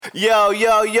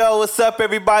Yo, what's up,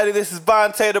 everybody? This is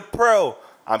VonteThePro.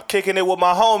 I'm kicking it with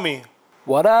my homie.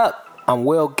 What up? I'm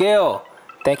WillGil.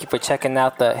 Thank you for checking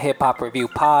out the Hip Hop Review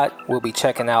Pod. We'll be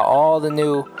checking out all the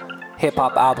new hip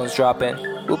hop albums dropping.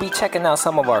 We'll be checking out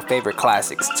some of our favorite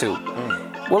classics, too.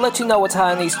 We'll let you know what's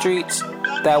hot in these streets.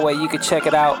 That way you can check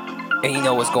it out and you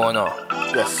know what's going on.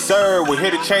 Yes, sir. We're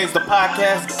here to change the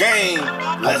podcast game.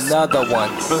 Another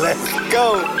one. Let's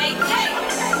go.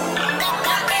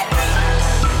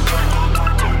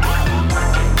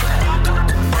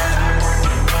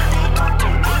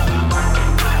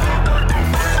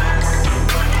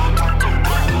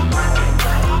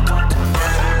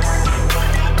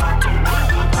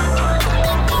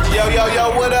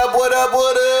 Yo, what up? What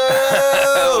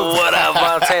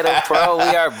up, VonteThePro?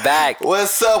 We are back.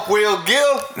 What's up,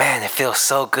 WillGil? Man, it feels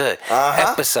so good.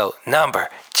 Episode number,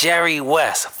 Jerry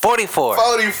West, 44.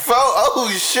 44? Oh,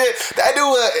 shit. That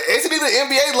dude, isn't he the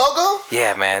NBA logo?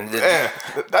 Yeah, man.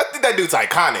 I think that dude's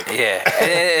iconic. Yeah,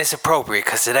 and it's appropriate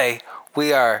because today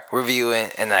we are reviewing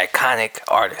an iconic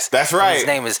artist. That's right. His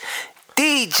name is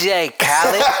DJ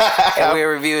Khaled, and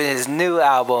we're reviewing his new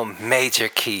album, Major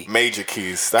Key. Major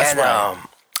Keys, that's right.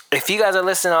 If you guys are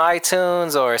listening on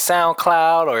iTunes or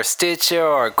SoundCloud or Stitcher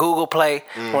or Google Play,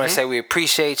 I want to say we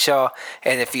appreciate y'all.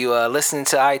 And if you listen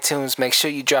to iTunes, make sure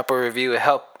you drop a review. It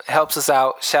helps us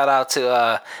out. Shout out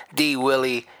to D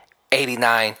Willie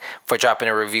 89 for dropping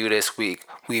a review this week.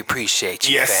 We appreciate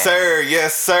you. Yes,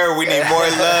 sir. We need more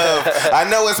love. I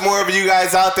know it's more of you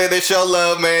guys out there that show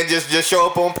love, man. Just show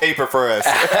up on paper for us.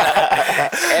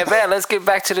 And man, let's get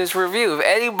back to this review. If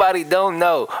anybody don't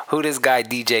know who this guy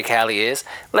DJ Khaled is,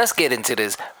 let's get into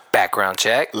this background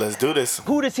check. Let's do this.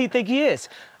 Who does he think he is?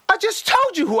 I just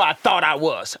told you who I thought I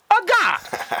was. A god.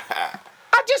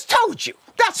 I just told you.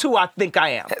 That's who I think I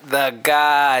am. The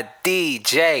god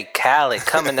DJ Khaled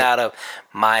coming out of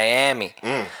Miami.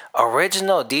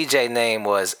 Original DJ name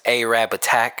was Arab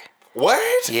Attack.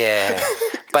 What? Yeah.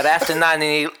 But after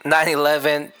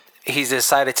 9/11, he's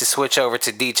decided to switch over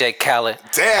to DJ Khaled.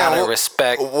 Damn. Out of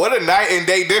respect. What a night and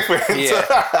day difference.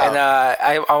 Yeah. And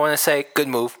I want to say good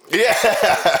move. Yeah.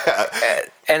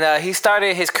 And he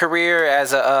started his career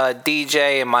as a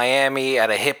DJ in Miami at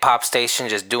a hip-hop station,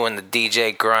 just doing the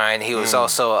DJ grind. He was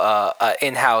also an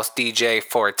in-house DJ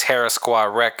for Terror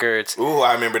Squad Records. Ooh,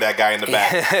 I remember that guy in the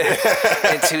back.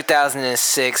 In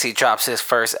 2006, he drops his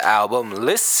first album,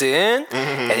 Listen,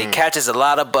 and he catches a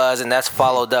lot of buzz, and that's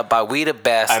followed up by We the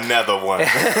Best. Another one.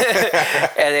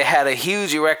 And it had a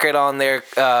huge record on there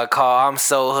called I'm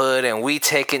So Hood and We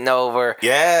Taking Over.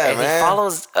 Yeah, and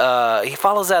man. he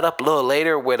follows that up a little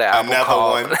later with an album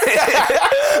called... Another one.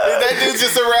 That dude's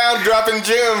just around dropping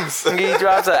gems. He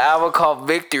drops an album called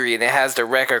Victory, and it has the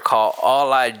record called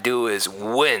All I Do Is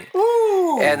Win.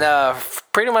 Ooh. And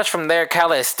pretty much from there,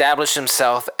 Khaled established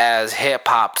himself as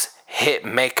hip-hop's hit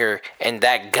maker and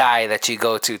that guy that you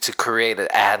go to create an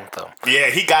anthem. Yeah,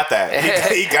 he got that.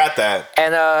 He got that.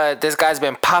 And this guy's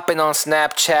been popping on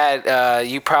Snapchat.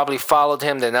 You probably followed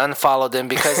him, then unfollowed him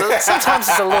because sometimes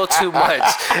it's a little too much.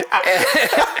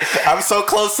 I'm so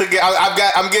close to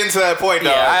I'm getting to that point,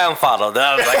 though. Yeah, I unfollowed.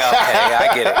 I was like, okay,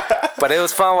 I get it. But it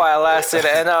was fun while it lasted.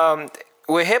 And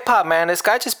with hip hop, man, this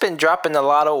guy just been dropping a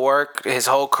lot of work his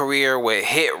whole career with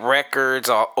hit records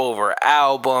all over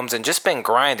albums and just been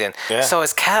grinding. Yeah. So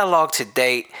his catalog to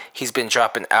date, he's been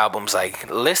dropping albums like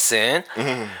Listen,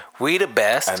 We the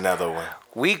Best, Another one.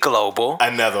 We Global,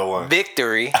 Another one.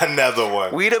 Victory, Another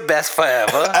one. We the Best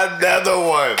Forever, Another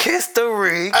one. Kiss the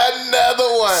Ring,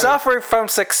 Another one. Suffer from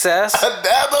Success,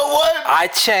 Another one. I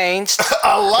Changed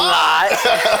A lot.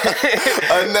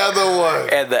 Another one.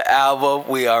 And the album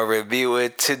we are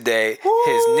reviewing today,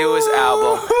 his newest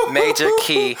album, Major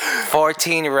Key,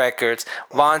 14 records,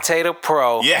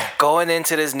 VonteThePro. Yeah. Going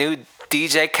into this new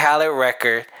DJ Khaled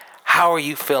record, how are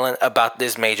you feeling about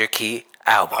this Major Key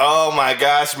album? Oh my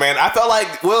gosh, man. I felt like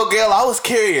WillGil, I was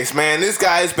curious, man. This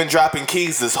guy has been dropping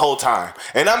keys this whole time.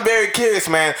 And I'm very curious,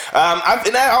 man.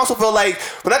 And I also feel like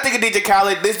when I think of DJ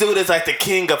Khaled, this dude is like the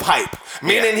king of hype.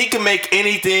 Meaning he can make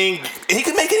anything. He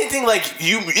can make anything like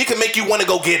you. He can make you want to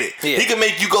go get it. Yeah. He can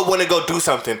make you want to go do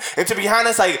something. And to be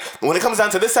honest, like when it comes down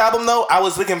to this album, though, I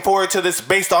was looking forward to this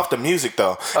based off the music,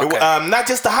 though. Okay. Not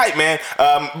just the hype, man.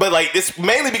 But like it's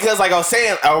mainly because, like I was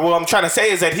saying, what I'm trying to say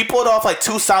is that he pulled off like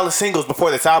 2 solid singles before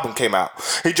this album came out.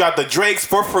 He dropped the Drake's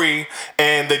For Free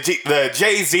and the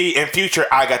Jay-Z and Future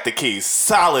I Got the Keys.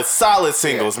 Solid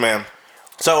singles, man.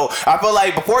 So I feel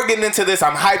like before getting into this,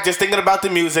 I'm hyped just thinking about the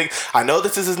music. I know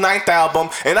this is his 9th album,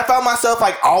 and I found myself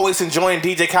like always enjoying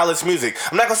DJ Khaled's music.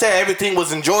 I'm not gonna say everything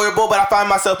was enjoyable, but I find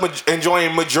myself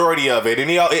enjoying majority of it. And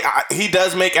he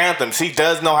does make anthems. He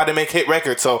does know how to make hit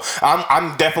records. So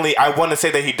I'm definitely, I want to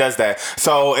say that he does that.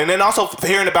 So, and then also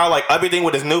hearing about like everything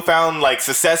with his newfound like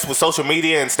success with social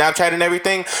media and Snapchat and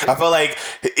everything, I feel like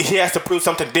he has to prove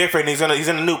something different. He's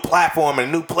in a new platform and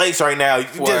a new place right now.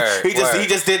 He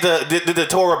just did the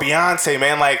tour of Beyonce,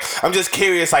 man. Like, I'm just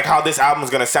curious like how this album is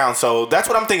gonna sound. So that's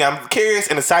what I'm thinking. I'm curious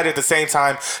and excited at the same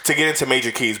time to get into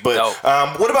Major Keys. But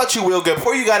what about you, WillGil?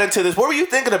 Before you got into this, what were you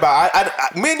thinking about?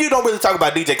 Me and you don't really talk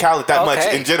about DJ Khaled that much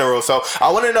in general. So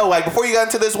I want to know, like, before you got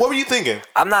into this, what were you thinking?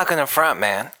 I'm not gonna front,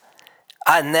 man.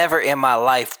 I never in my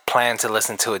life planned to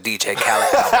listen to a DJ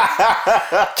Khaled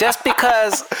album. Just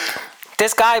because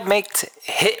this guy makes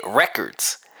hit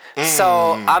records.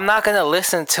 So I'm not gonna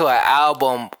listen to an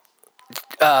album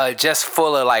just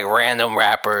full of like random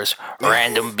rappers,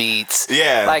 random beats.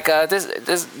 Yeah. Like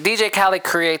this DJ Khaled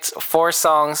creates 4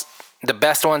 songs, the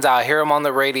best ones. I'll hear them on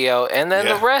the radio, and then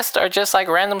the rest are just like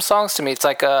random songs to me. It's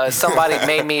like somebody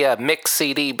made me a mix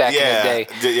CD back in the day.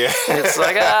 Yeah. It's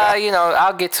like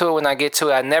I'll get to it when I get to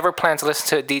it. I never planned to listen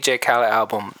to a DJ Khaled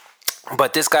album,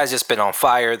 but this guy's just been on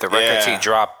fire. The records he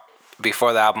dropped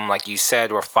before the album, like you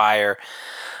said, were fire.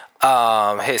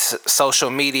 His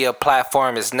social media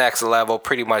platform is next level,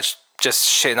 pretty much just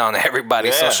shitting on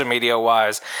everybody social media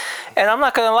wise. And I'm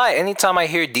not gonna lie, anytime I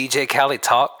hear DJ Khaled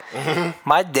talk,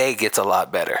 my day gets a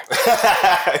lot better.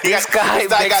 This guy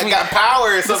got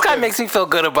power or something. This guy makes me feel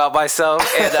good about myself.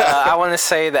 And I want to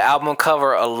say the album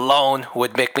cover alone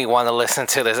would make me want to listen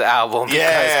to this album.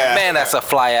 Because, man, that's a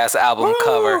fly ass album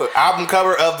cover. Album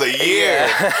cover of the year.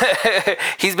 Yeah.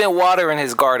 He's been watering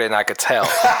his garden, I could tell.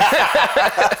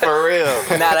 For real.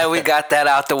 Now that we got that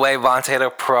out the way,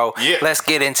 VonteThePro, let's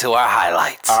get into our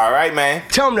highlights. All right, man.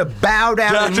 Tell them to bow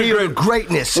down to me with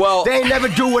greatness. Well, they ain't never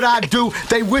do what I do.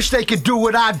 They wish they could do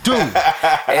what I do.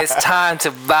 It's time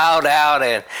to bow down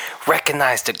and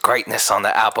recognize the greatness on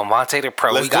the album.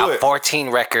 VonteThePro, we got 14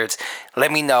 records.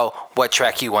 Let me know what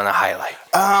track you want to highlight.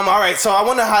 All right, so I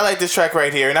want to highlight this track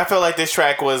right here, and I feel like this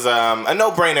track was a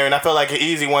no-brainer, and I feel like an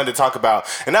easy one to talk about.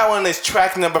 And that one is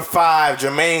track number 5,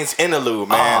 Jermaine's Interlude,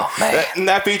 man. Oh, man.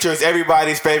 That features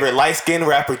everybody's favorite light-skinned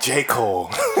rapper, J.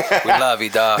 Cole. We love you,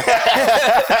 dog.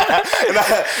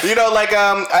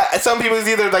 Some people it's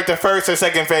either like the first or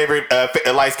second favorite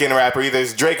light-skinned rapper. Either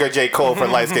it's Drake or J. Cole for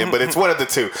light-skinned, but it's one of the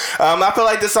two. I feel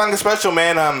like this song is special,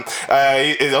 man. On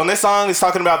this song, he's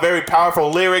talking about very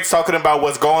powerful lyrics, talking about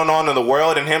what's going on in the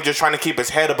world, and him just trying to keep his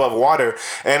head above water.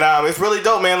 And it's really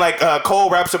dope, man. Like Cole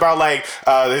raps about like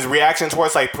his reaction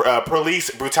towards like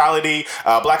police brutality,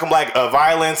 black on black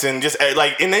violence, and just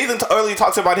and even early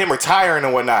talks about him retiring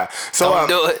and whatnot. So don't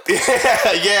do it.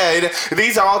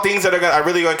 These are all things that are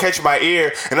really gonna catch my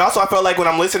ear. And also, I felt like when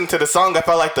I'm listening to the song, I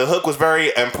felt like the hook was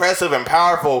very impressive and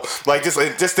powerful. Like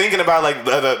just thinking about like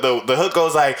the hook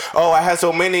goes like, oh, I had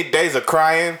so many days of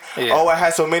crying. Yeah. Oh, I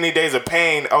had so many days of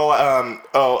pain.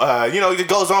 It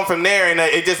goes on from there, and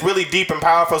it just really deep and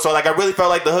powerful. So like I really felt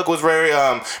like the hook was very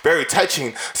very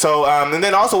touching. So and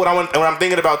then also what I'm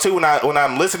thinking about too when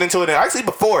I'm listening to it, and actually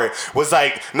before it was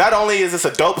like, not only is this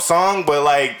a dope song, but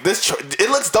like it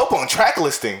looks dope on track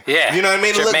listing. Yeah, you know what I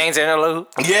mean. Jermaine's Interlude.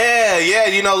 Yeah.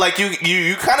 Like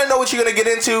you kind of know what you're gonna get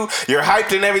into. You're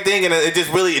hyped and everything, and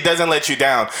it doesn't let you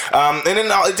down. And then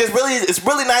it's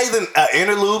really not even an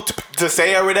interlude to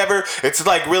say or whatever. It's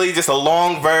like really just a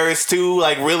long verse too,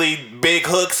 like really big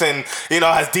hooks, and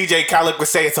as DJ Khaled would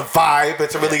say, it's a vibe.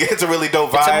 It's a really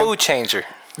dope vibe. It's a mood changer.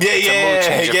 I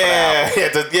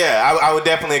would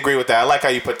definitely agree with that. I like how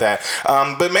you put that.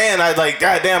 But man,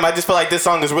 goddamn, I just feel like this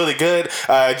song is really good.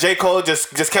 J. Cole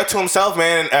just kept to himself,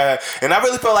 man. And I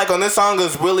really feel like on this song it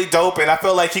was really dope, and I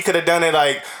feel like he could have done it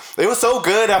like. It was so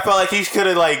good. I felt like he could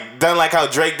have like done like how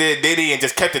Drake did Diddy and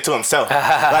just kept it to himself.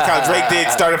 Like how Drake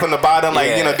did, started from the bottom.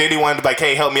 Like Diddy wanted to like,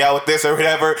 hey, help me out with this or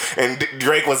whatever, and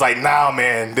Drake was like, nah,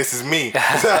 man, this is me.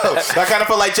 So I kind of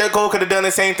feel like J. Cole could have done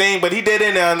the same thing, but he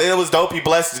didn't, and it was dope. He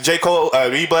blessed J. Cole.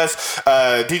 He blessed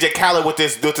DJ Khaled with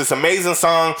this amazing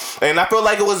song, and I feel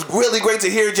like it was really great to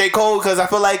hear J. Cole, because I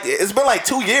feel like it's been like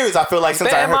 2 years. I feel like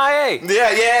since I heard.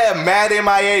 MIA. Yeah, mad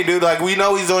MIA, dude. Like we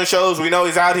know he's doing shows. We know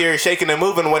he's out here shaking and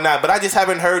moving. whatnot, but I just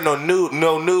haven't heard no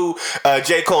new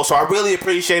J. Cole. So I really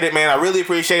appreciate it, man. I really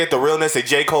appreciate the realness that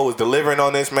J. Cole was delivering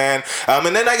on this, man.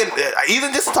 And then I can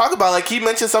even just talk about, like, he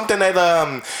mentioned something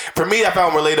that for me I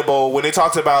found relatable when he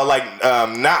talks about like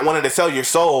not wanting to sell your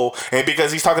soul, and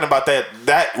because he's talking about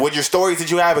that with your stories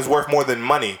that you have is worth more than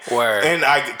money. Word. And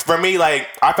for me, like,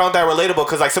 I found that relatable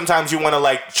because like sometimes you want to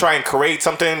like try and create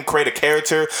a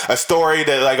character, a story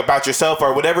that like about yourself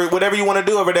or whatever you want to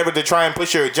do or whatever to try and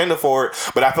push your agenda forward.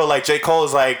 But I feel like J. Cole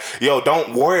is like, yo,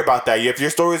 don't worry about that. If your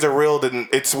stories are real, then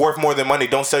it's worth more than money.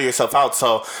 Don't sell yourself out.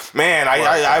 So man,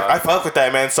 I fuck with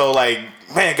that, man. So like,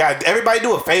 man, God, everybody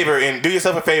do a favor and do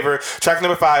yourself a favor. Track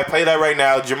number 5, play that right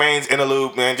now. Jermaine's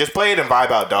Interlude, man. Just play it and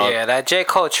vibe out, dog. Yeah, that J.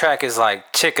 Cole track is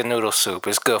like chicken noodle soup.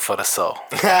 It's good for the soul.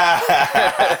 Word.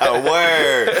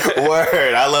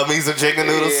 I love me some chicken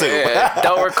noodle soup.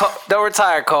 Don't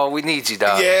retire, Cole. We need you,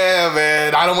 dog. Yeah,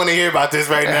 man. I don't want to hear about this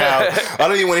right now. I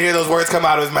don't even want to hear those words come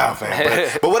out of his mouth, man.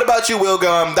 But what about you,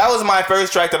 WillGil? That was my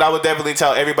first track that I would definitely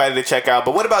tell everybody to check out.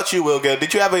 But what about you, WillGil?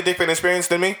 Did you have a different experience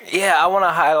than me? Yeah, I want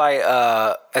to highlight.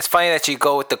 It's funny that you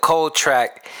go with the Cole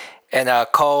track, and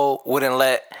Cole wouldn't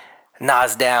let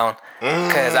Nas down,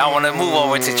 because I want to move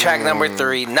over to track number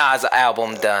 3, Nas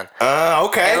album done.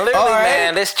 Okay. And literally,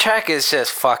 man, this track is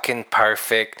just fucking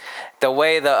perfect. The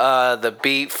way the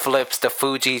beat flips the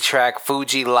Fuji track,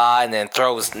 Fuji La, and then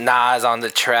throws Nas on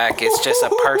the track. It's just a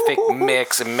perfect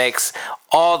mix. It makes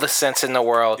all the sense in the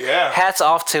world. Yeah. Hats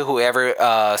off to whoever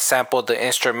sampled the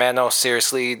instrumental.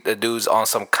 Seriously, the dude's on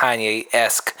some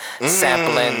Kanye-esque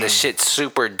sampling. The shit's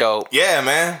super dope. Yeah,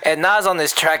 man. And Nas on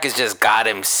this track is just God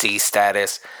MC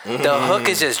status. The hook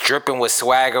is just dripping with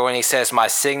swagger when he says, "My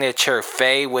signature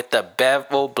fade with the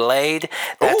bevel blade."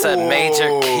 That's a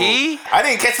major key. I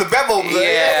didn't catch the bevel blade.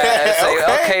 Yeah. It's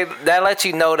like, okay, that lets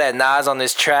you know that Nas on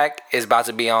this track is about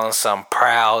to be on some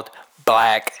proud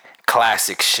black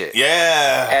classic shit.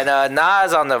 Yeah. And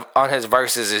Nas on his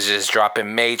verses is just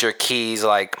dropping major keys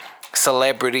like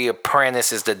Celebrity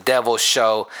Apprentice is the Devil's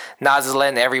Show. Nas is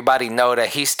letting everybody know that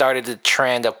he started the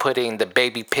trend of putting the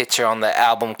baby picture on the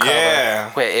album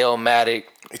cover with Illmatic.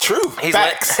 True. He's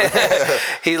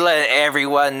he's letting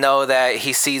everyone know that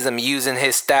he sees them using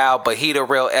his style, but he the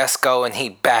real Esco and he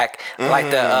back.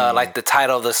 Like the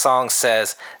title of the song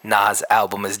says, Nas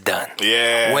album is done.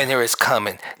 Yeah. Winter is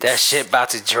coming. That shit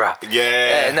about to drop.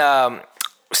 Yeah. And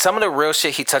some of the real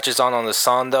shit he touches on the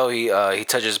song, though, he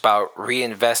touches about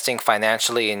reinvesting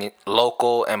financially in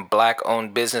local and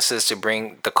black-owned businesses to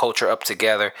bring the culture up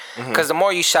together. Because the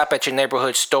more you shop at your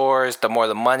neighborhood stores, the more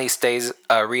the money stays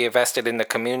reinvested in the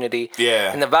community.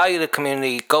 Yeah. And the value of the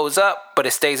community goes up, but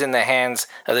it stays in the hands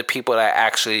of the people that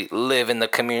actually live in the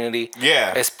community.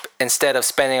 Yeah. Instead of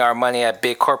spending our money at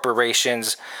big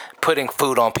corporations, putting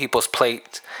food on people's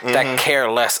plates that care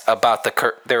less about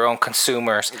their own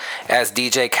consumers. As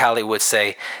DJ Khaled would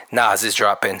say, Nas is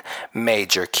dropping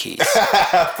major keys.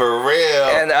 For real.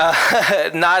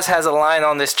 And Nas has a line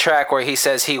on this track where he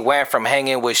says he went from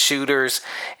hanging with shooters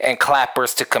and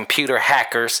clappers to computer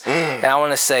hackers. And I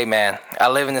want to say, man, I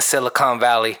live in the Silicon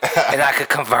Valley, and I could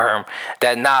confirm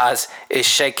that Nas is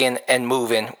shaking and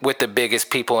moving with the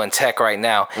biggest people in tech right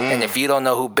now. And if you don't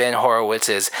know who Ben Horowitz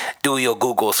is, do your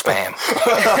Google spam.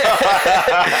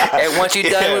 And once you're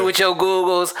done with your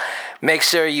Googles, make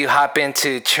sure you hop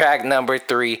into track number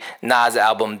 3, Nas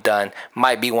album done.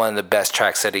 Might be one of the best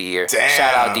tracks of the year. Damn.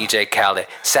 Shout out DJ Khaled.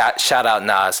 Shout out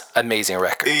Nas. Amazing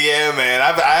record. Yeah, man.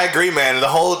 I agree, man. The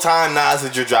whole time Nas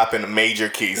is just dropping major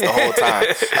keys the whole time.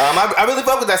 I really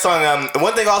fuck with that song.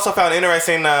 One thing I also found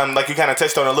interesting, like you kind of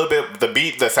touched on a little bit, the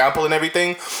beat, the sample and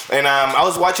everything. And I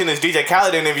was watching this DJ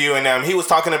Khaled interview, and he was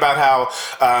talking about how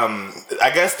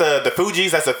I guess the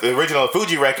Fugees, that's the original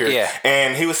Fuji record. Yeah.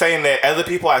 And he was saying that other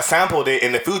people have sampled it,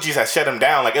 and the Fugees have shut them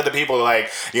down. Like other people,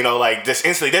 like just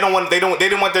instantly, they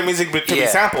didn't want their music to be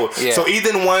sampled. Yeah. So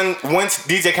even once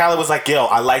DJ Khaled was like, yo,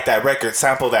 I like that record,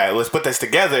 sample that, let's put this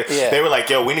together. Yeah. They were like,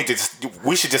 yo, we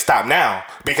should just stop now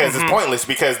because it's pointless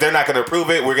because they're not gonna approve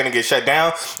it. We're gonna get shut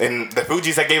down. And the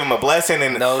Fugees, that gave him a blessing.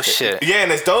 And no shit. Yeah,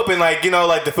 and it's dope. And like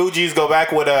like the Fugees go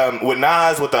back with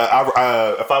Nas with the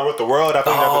If I Wrote the World. I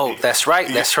think that's right.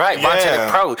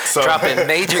 VonteThePro dropping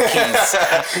major keys.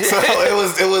 So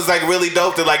it was like really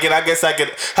dope to like, and I guess I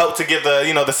could help to give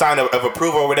the the sign of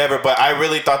approval or whatever. But I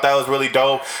really thought that was really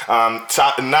dope.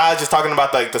 Nas just talking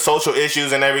about like the social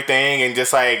issues and everything, and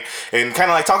just like and kind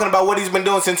of like talking about what he's been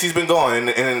doing since he's been going,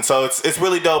 and so it's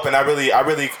really dope. And I really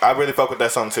really fuck with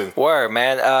that song too. Word,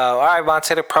 man. All right,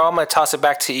 VonteThePro, I'm gonna toss it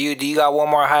back to you. Do you got one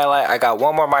more highlight? I got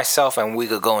one more myself, and we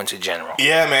could go into general.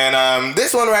 Yeah, man.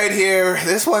 This one right here.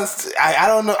 This one's. I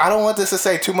don't know. I don't want this to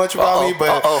say too much about me,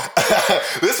 but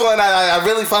this one I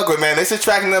really fuck with, man. This is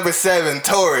track number 7,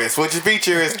 Taurus, which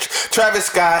features Travis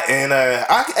Scott and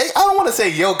I don't want to say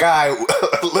yo guy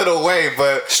Lil Wayne,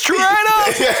 but straight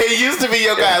up. Yeah, he used to be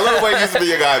your guy. Lil Wayne used to be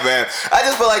your guy, man. I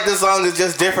just feel like this song is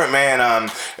just different, man.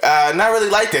 Not really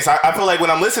like this. I feel like when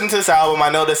I'm listening to this album, I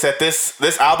notice that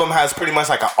this album has pretty much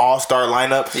like an all-star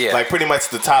lineup. Yeah. Like pretty much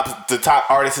the top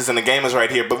artists in the game is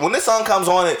right here. But when this song comes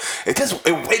on,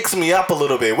 it wakes me up a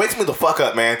little bit. It wakes me the fuck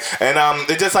up, man. And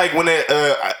it's just like when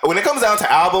it comes down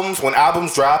to albums, when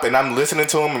albums drop and I'm listening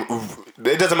to them,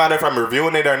 it doesn't matter if I'm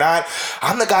reviewing it or not.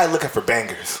 I'm the guy looking for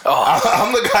bangers.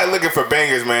 I'm the guy looking for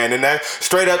bangers, man. And that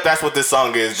straight up, that's what this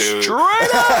song is, dude. Straight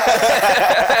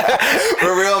up.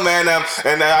 For real, man.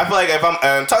 And I feel like if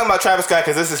I'm talking about Travis Scott,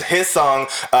 because this is his song,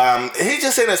 he's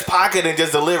just in his pocket and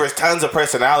just delivers tons of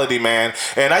personality, man.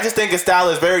 And I just think his style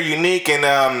is very unique. And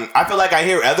I feel like I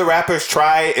hear other rappers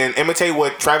try and imitate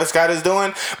what Travis Scott is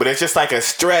doing, but it's just like a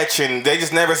stretch, and they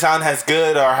just never sound as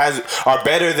good or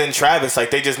better than Travis.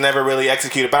 Like they just never really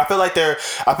executed. But I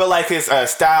feel like his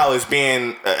style is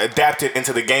being adapted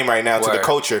into the game right now, to the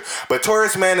culture. But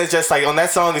Taurus, man, is just like on that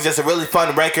song is just a really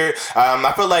fun record.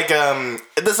 I feel like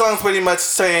the song's pretty much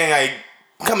saying like,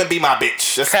 come and be my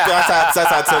bitch. That's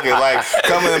how I took it. Like,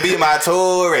 come and be my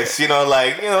tourist.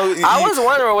 I was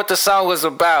wondering what the song was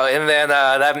about, and then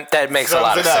that makes a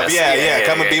lot of sense. Yeah,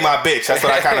 come and be my bitch. That's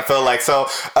what I kind of feel like. So,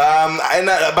 but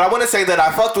I want to say that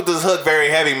I fucked with this hook very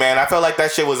heavy, man. I felt like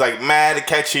that shit was like mad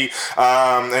catchy,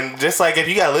 and just like if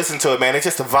you gotta listen to it, man, it's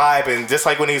just a vibe. And just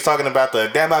like when he was talking about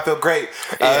the damn, I feel great.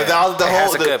 It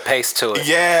has a good pace to it.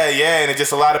 Yeah, and it's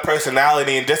just a lot of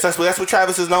personality, and that's what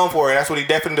Travis is known for, and that's what he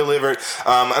definitely delivered.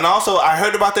 And also, I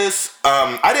heard about this.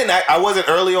 I wasn't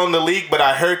early on the leak, but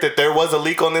I heard that there was a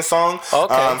leak on this song.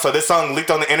 Okay. So this song leaked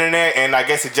on the internet, and I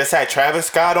guess it just had Travis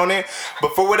Scott on it.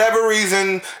 But for whatever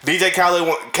reason, DJ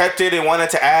Khaled kept it and wanted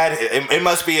to add. It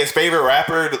must be his favorite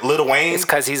rapper, Lil Wayne. It's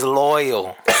because he's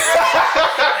loyal.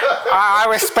 I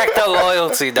respect the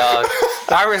loyalty, dog.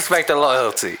 I respect the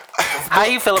loyalty. How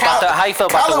you feel about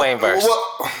the Wayne verse?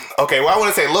 I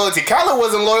want to say loyalty. Khaled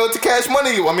wasn't loyal to Cash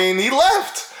Money. I mean, he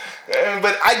left.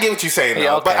 But I get what you're saying, though.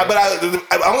 Yeah, okay. But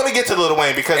I'm going to get to Lil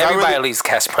Wayne because everybody leaves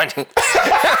Cash Money.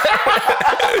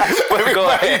 Go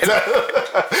ahead.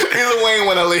 Lil Wayne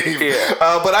want to leave. Yeah.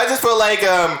 But I just feel like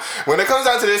when it comes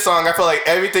down to this song, I feel like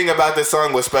everything about this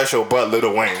song was special but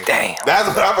Lil Wayne. Damn. That's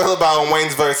what I feel about on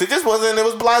Wayne's verse. It just wasn't. It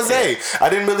was blasé. Yeah. I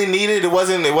didn't really need it.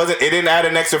 It didn't add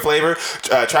an extra flavor.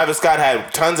 Travis Scott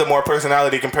had tons of more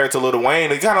personality compared to Lil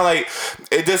Wayne. It kind of like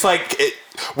it just like it.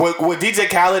 With DJ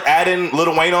Khaled adding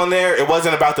Lil Wayne on there, it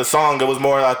wasn't about the song. It was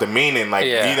more about the meaning. Like,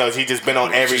 he just been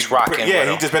on every... he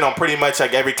just been on pretty much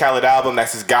like every Khaled album.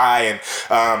 That's his guy. And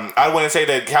I wouldn't say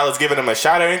that Khaled's giving him a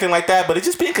shot or anything like that, but it's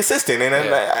just being consistent. And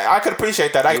I could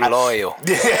appreciate that. You're loyal.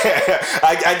 Yeah.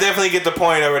 I definitely get the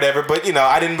point or whatever, but,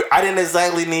 I didn't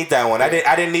exactly need that one. I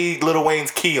didn't need Lil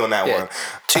Wayne's key on that one.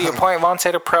 To your point,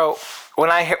 VonteThePro, when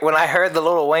I heard the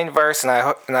Lil Wayne verse, and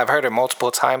I've heard it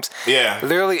multiple times,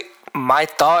 literally... my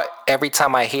thought every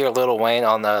time I hear Lil Wayne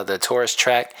on the Taurus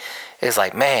track is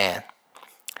like, man,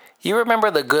 you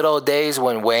remember the good old days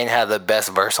when Wayne had the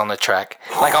best verse on the track?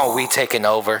 Like on We Taking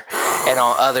Over and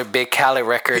on other big Khaled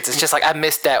records. It's just like, I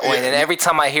miss that Wayne. And every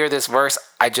time I hear this verse,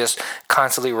 I just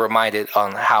constantly reminded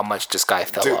on how much this guy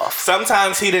fell off.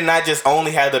 Sometimes he did not just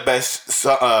only have the best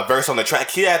verse on the track.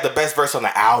 He had the best verse on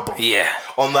the album. Yeah.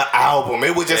 On the album.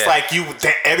 It was just like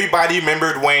everybody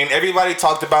remembered Wayne. Everybody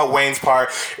talked about Wayne's part.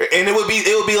 And it would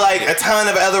be like a ton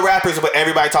of other rappers, but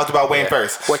everybody talked about Wayne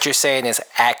first. What you're saying is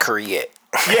accurate.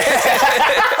 Yeah.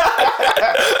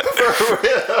 For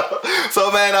real.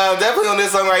 So, man, definitely on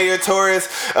this song right here, Taurus.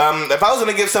 If I was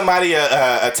gonna give somebody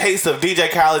a taste of DJ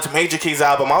Khaled's Major Keys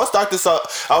album, I would start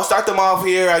them off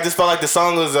here. I just felt like the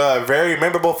song was very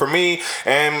memorable for me,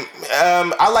 and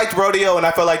I liked Rodeo, and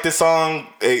I felt like this song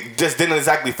it just didn't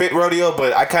exactly fit Rodeo,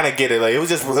 but I kind of get it. Like it was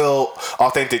just real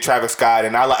authentic Travis Scott,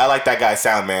 and I like that guy's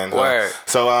sound, man. Word.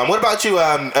 So, what about you?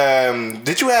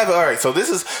 Did you have? All right, so this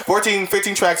is 14,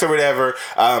 15 tracks or whatever.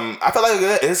 I feel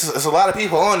like it's a lot of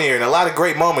people on here and a lot of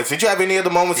great moments. Did you have any other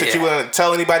moments that you want to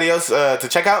tell anybody else to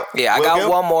check out? Yeah, I got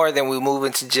one more, then we move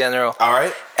into general. All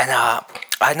right. And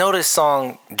I know this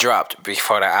song dropped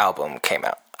before the album came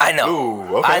out. I know.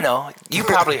 Ooh, okay. I know. You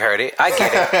probably heard it. I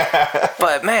get it.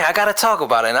 But, man, I got to talk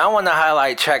about it. And I want to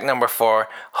highlight track number 4,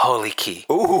 Holy Key.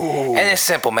 Ooh. And it's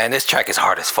simple, man. This track is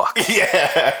hard as fuck.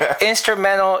 Yeah.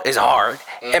 Instrumental is hard.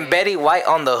 And Betty White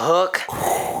on the hook.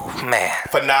 Man.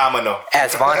 Phenomenal.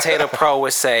 As VonteThePro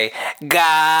would say, God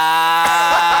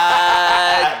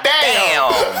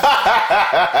damn.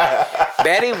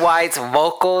 Betty White's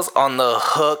vocals on the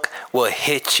hook will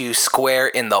hit you square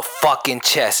in the fucking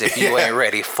chest if you ain't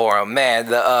ready for them. Man,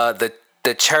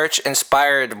 the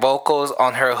church-inspired vocals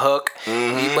on her hook,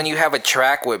 when you have a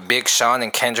track with Big Sean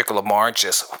and Kendrick Lamar,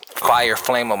 just fire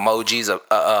flame emojis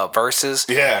of verses,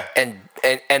 and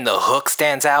the hook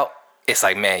stands out, it's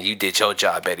like, man, you did your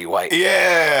job, Betty White.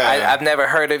 Yeah. I've never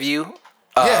heard of you.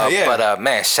 But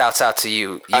man, shouts out to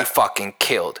you. You fucking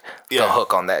killed the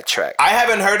hook on that track. I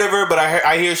haven't heard of her, but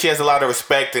I hear she has a lot of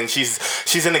respect, and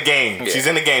she's in the game. Yeah. She's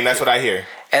in the game. That's what I hear.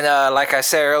 And like I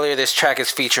said earlier, this track is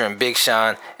featuring Big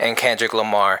Sean and Kendrick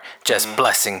Lamar just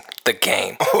blessing the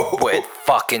game with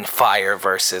fucking fire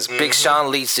verses. Big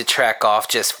Sean leads the track off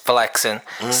just flexing,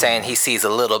 saying he sees a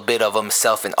little bit of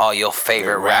himself in all your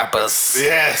favorite rappers.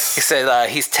 Yes. He said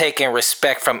he's taking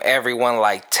respect from everyone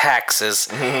like taxes.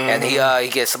 And he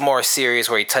gets more serious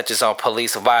where he touches on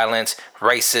police violence,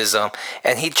 racism,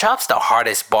 and he drops the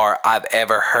hardest bar I've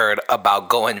ever heard about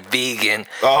going vegan.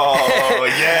 Oh,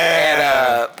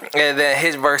 yeah. And then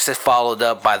his verse is followed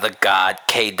up by the God,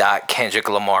 Kodak, Kendrick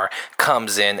Lamar,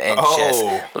 comes in and just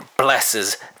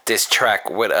blesses this track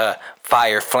with a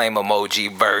fire flame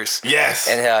emoji verse. Yes.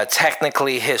 And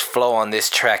technically his flow on this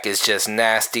track is just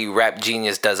nasty. Rap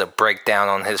Genius does a breakdown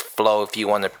on his flow if you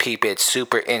want to peep it.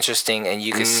 Super interesting, and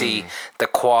you can see the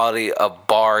quality of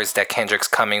bars that Kendrick's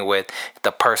coming with,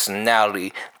 the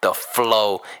personality, the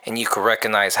flow, and you can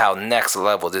recognize how next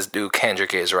level this dude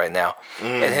Kendrick is right now.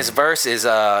 And his verse is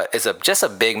just a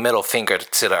big middle finger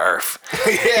to the earth.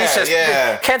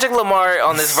 Kendrick Lamar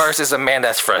on this verse is a man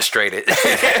that's frustrated.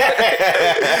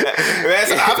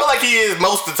 I feel like he is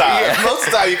most of the time. Yeah. Most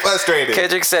of the time he's frustrated.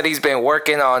 Kendrick said he's been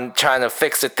working on trying to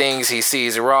fix the things he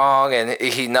sees wrong, and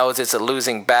he knows it's a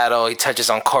losing battle. He touches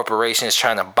on corporations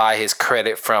trying to buy his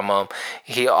credit from him.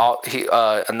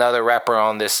 Another rapper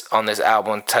on this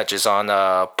album touches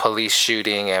on police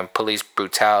shooting and police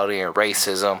brutality and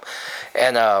racism.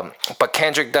 And but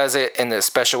Kendrick does it in the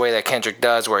special way that Kendrick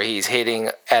does, where he's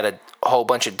hitting at a whole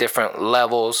bunch of different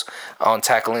levels on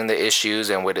tackling the issues,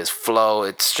 and with his flow,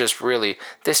 it's just really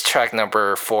this track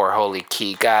number 4, Holy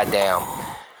Key, goddamn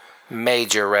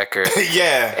major record.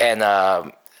 And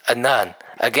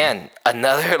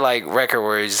another like record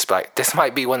where it's just like, this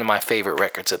might be one of my favorite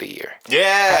records of the year.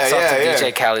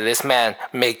 DJ Khaled, this man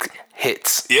make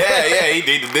hits. He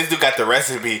did. This dude got the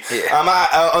recipe. On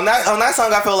that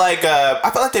song, I feel like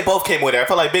they both came with it. I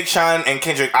feel like Big Sean and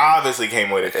Kendrick obviously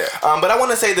came with it. But I want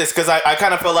to say this because I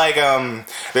kind of feel like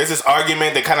there's this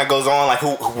argument that kind of goes on, like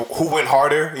who went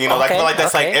harder. You know, like I feel like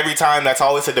that's like every time that's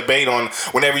always a debate on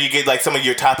whenever you get like some of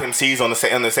your top MCs on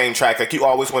the same track. Like you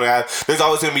always want to have. There's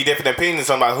always going to be different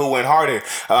opinions about who went harder.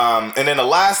 And then the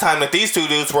last time that these two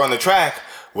dudes were on the track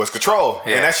was Control,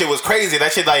 and that shit was crazy.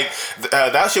 That shit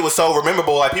that shit was so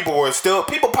memorable. Like people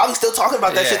probably still talking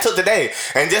about that shit till today,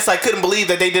 and just like couldn't believe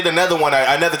that they did another one,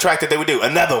 another track that they would do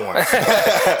another one.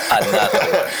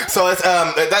 So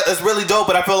it's really dope.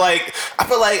 But I feel like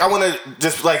I want to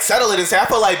just like settle it and say I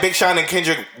feel like Big Sean and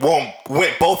Kendrick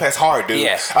went both as hard, dude.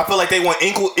 I feel like they went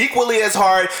equally as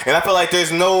hard, and I feel like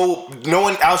there's no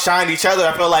one outshined each other.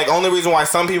 I feel like only reason why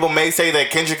some people may say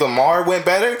that Kendrick Lamar went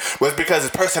better was because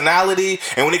his personality.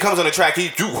 And when he comes on the track, he's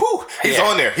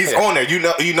on there. He's on there.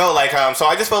 You know, like so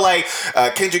I just feel like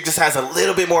Kendrick just has a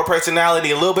little bit more personality,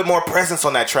 a little bit more presence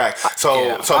on that track.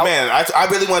 So man, I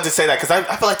really wanted to say that because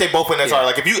I feel like they both went as hard.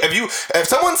 Like if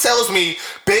someone tells me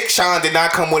Big Sean did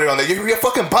not come with it on there, you're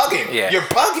fucking bugging. You're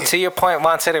bugging. To your point,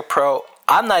 VonteThePro,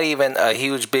 I'm not even a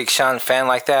huge Big Sean fan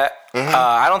like that.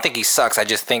 I don't think he sucks. I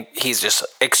just think he's just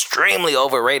extremely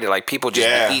overrated. Like people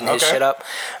just be eating his shit up.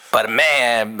 But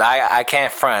man, I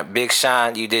can't front. Big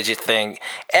Sean, you did your thing.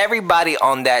 Everybody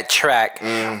on that track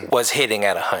was hitting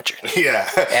at 100.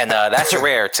 And that's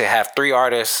rare to have 3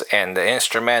 artists and the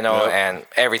instrumental and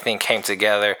everything came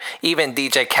together. Even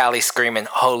DJ Khaled screaming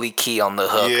 "Holy Key" on the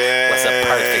hook was a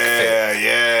perfect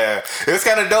fit. It was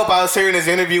kind of dope. I was hearing this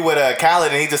interview with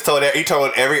Khaled, and he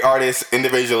told every artist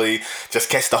individually, just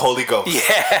catch the Holy Ghost.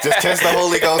 Just catch the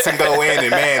Holy Ghost and go in. And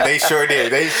man, they sure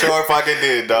did. They sure fucking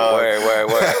did, dog.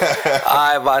 Word.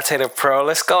 All right, VonteThePro.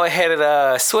 Let's go ahead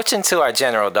and switch into our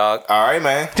general, dog. All right,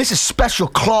 man. This is special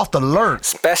cloth alert.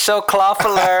 Special cloth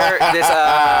alert.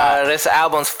 This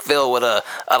album's filled with a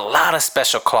lot of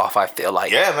special cloth, I feel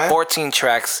like. Yeah, man. 14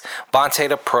 tracks.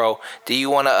 VonteThePro. Do you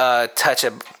want to touch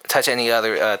touch any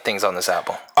other things on this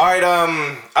album. All right,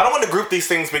 I don't want to group these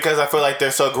things because I feel like they're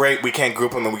so great. We can't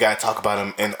group them, and we gotta talk about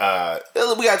them. And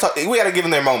we gotta give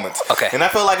them their moments. Okay. And I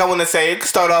feel like I want to say it could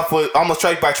start off with almost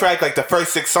track by track. Like the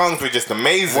first 6 songs were just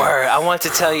amazing. Word, I want to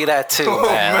tell you that too,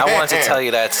 man. I want to tell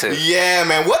you that too. Yeah,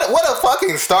 man. What a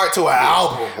fucking start to an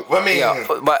album. I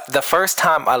mean, but the first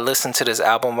time I listened to this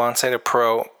album,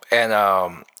 VonteThePro, and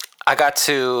I got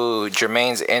to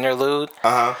Jermaine's Interlude.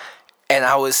 And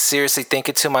I was seriously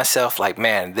thinking to myself, like,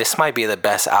 man, this might be the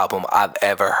best album I've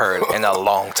ever heard in a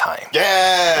long time.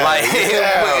 Yeah. Like,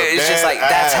 it's just like,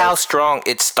 that's how strong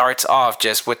it starts off,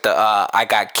 just with the, I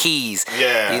got keys.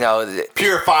 Yeah. You know.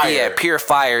 Pure fire. Yeah, pure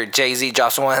fire. Jay-Z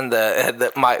drops one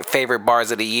of my favorite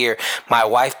bars of the year. My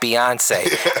wife, Beyonce,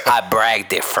 I brag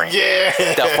different.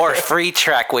 Yeah. The For Free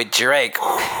track with Drake,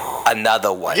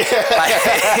 another one.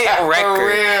 Yeah. Record. For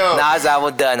real. Nas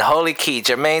album done. Holy Key,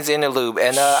 Jermaine's Interlude.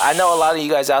 And I know a lot of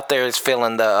you guys out there is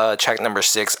feeling the track number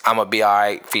 6, I'ma Be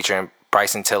Alright, featuring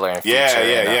Bryson Tiller and Future.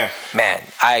 Yeah. Man,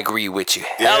 I agree with you.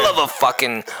 Hell of a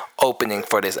fucking opening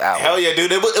for this album. Hell yeah,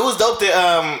 dude! It was dope that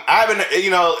I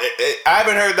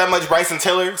haven't heard that much Bryson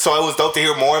Tiller, so it was dope to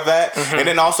hear more of that. And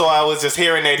then also I was just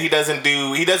hearing that he doesn't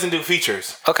do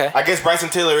features. Okay. I guess Bryson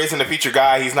Tiller isn't a feature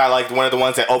guy. He's not like one of the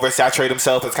ones that oversaturate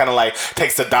himself. It's kind of like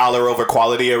takes the dollar over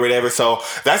quality or whatever. So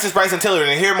that's just Bryson Tiller, and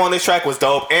to hear him on this track was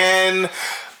dope. And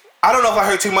I don't know if I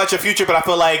heard too much of Future, but I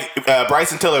feel like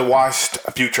Bryson Tiller washed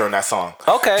Future on that song.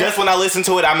 Okay. Just when I listen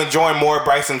to it, I'm enjoying more of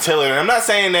Bryson Tiller. And I'm not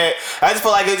saying that, I just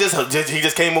feel like he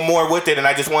just came more with it, and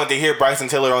I just wanted to hear Bryson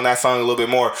Tiller on that song a little bit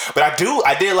more. But I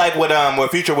did like what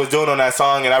Future was doing on that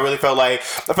song, and I really felt like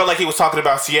he was talking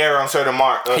about Sierra on certain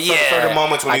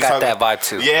moments when I got that vibe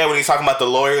too. Yeah, when he's talking about the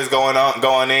lawyers going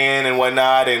in and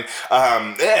whatnot, and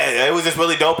it was just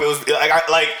really dope. It was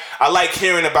I like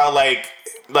hearing about like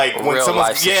when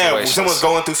someone's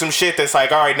going through some shit that's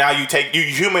like, all right, now you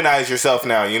humanize yourself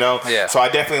now, you know? Yeah. So I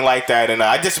definitely like that, and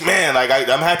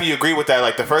I'm happy you agree with that.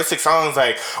 Like the first 6 songs,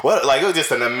 it was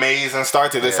just an amazing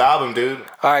start to this album, dude.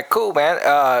 All right, cool,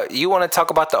 man. You want to talk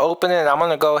about the opening? I'm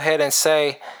gonna go ahead and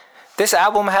say this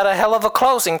album had a hell of a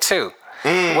closing too.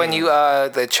 When you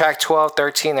the track 12,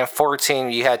 13, and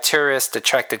 14, you had Tourist, the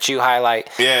track that you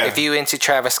highlight. Yeah. If you into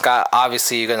Travis Scott,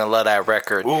 obviously you're gonna love that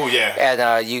record. Ooh, yeah.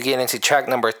 And you get into track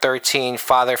number 13,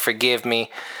 Father Forgive Me.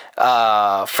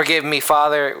 Forgive Me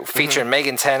Father, featuring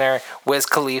Megan Tanner, Wiz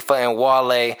Khalifa, and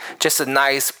Wale. Just a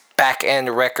nice back end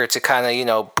record to kind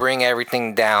of bring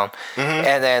everything down.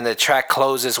 And then the track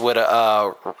closes with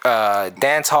a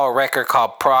dance hall record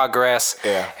called Progress.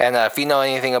 And if you know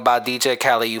anything about DJ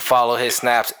Khaled, you follow his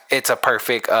snaps, it's a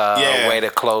perfect way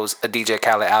to close a DJ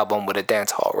Khaled album with a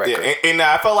dance hall record. And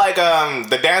I feel like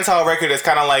the dance hall record is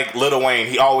kind of like Lil Wayne.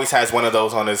 He always has one of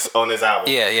those on his album.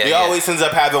 He always ends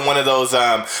up having one of those.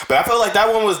 But I feel like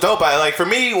that one was dope. For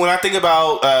me, when I think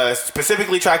about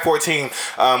specifically track 14,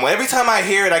 every time I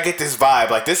hear it, I get this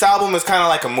vibe. Like this album is kind of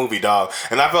like a movie, dog.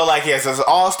 And I feel like he has this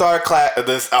all-star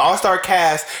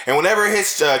cast. And whenever it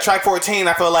hits track 14,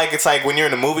 I feel like it's like when you're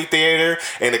in the movie theater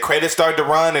and the credits start to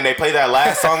run and they play that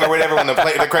last song or whatever when the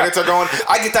credits are going.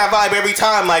 I get that vibe every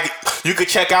time. Like you could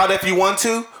check out if you want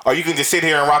to, or you can just sit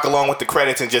here and rock along with the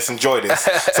credits and just enjoy this.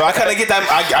 So I kind of get that.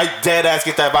 I dead ass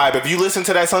get that vibe. If you listen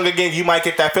to that song again, you might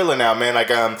get that feeling now, man. Like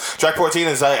track 14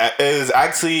 is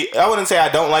actually, I wouldn't say I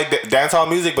don't like dancehall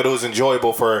music, but it was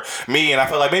enjoyable for me, and I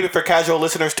feel like maybe for casual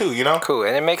listeners too. You know, cool,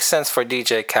 and it makes sense for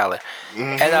DJ Khaled.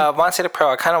 And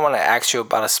VonteThePro, I kind of want to ask you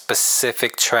about a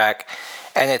specific track,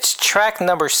 and it's track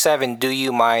number 7, Do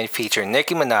You Mind, featuring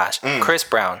Nicki Minaj, Chris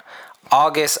Brown,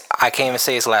 August, I can't even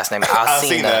say his last name,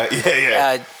 Alsina,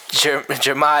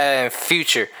 Jeremiah, and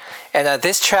Future. And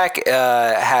this track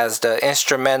has the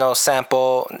instrumental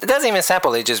sample. It doesn't even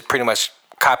sample, it just pretty much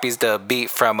copies the beat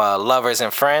from Lovers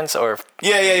and Friends, or is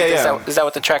that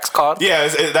what the track's called? Yeah,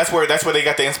 that's where they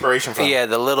got the inspiration from. Yeah,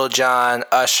 the Lil Jon,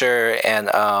 Usher, and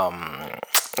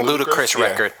Ludacris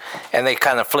record, and they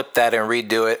kind of flip that and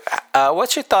redo it.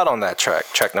 What's your thought on that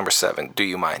track number 7? Do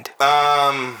You Mind?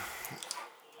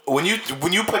 When you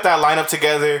put that lineup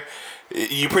together,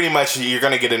 you're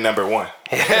gonna get a number 1.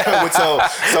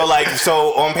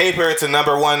 so on paper it's a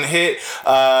number 1 hit.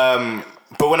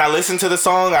 But when I listen to the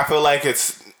song, I feel like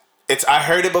it's I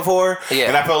heard it before,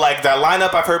 and I feel like that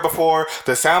lineup I've heard before,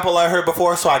 the sample I heard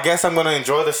before. So I guess I'm gonna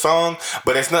enjoy the song,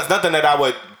 but it's nothing that I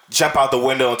would jump out the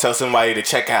window and tell somebody to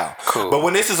check out. Cool. But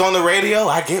when this is on the radio,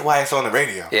 I get why it's on the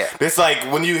radio. Yeah. It's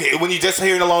like when you just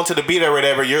hearing along to the beat or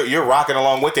whatever, you're rocking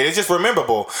along with it. It's just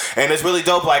rememberable, and it's really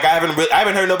dope. Like I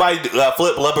haven't heard nobody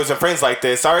flip Lovers and Friends like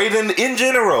this, or even in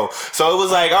general. So it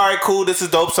was like, all right, cool, this is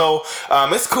dope. So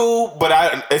it's cool,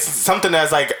 but it's something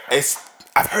that's like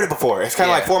I've heard it before. It's kind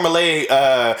of like Formulae,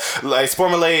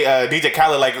 DJ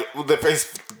Khaled. Like his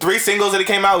 3 singles that he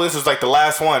came out with, this was like the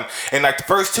last one, and like the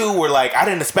first 2 were like I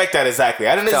didn't expect that exactly.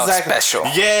 I didn't exactly special.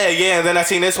 Yeah. And then I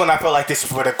seen this one, I felt like this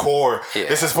is for the core. Yeah.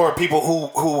 This is for people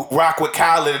who rock with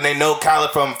Khaled and they know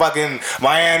Khaled from fucking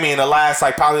Miami in the last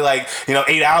like probably like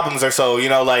 8 albums or so.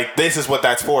 Like this is what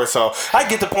that's for. So I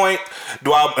get the point.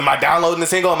 Am I downloading the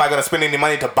single? Am I gonna spend any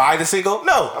money to buy the single?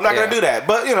 No, I'm not gonna do that.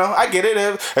 But I get it.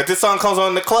 If this song comes on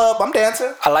in the club, I'm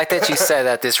dancing. I like that you said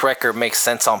that this record makes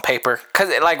sense on paper, because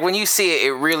like when you see it,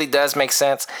 it really does make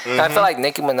sense. And I feel like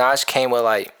Nicki Minaj came with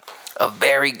like a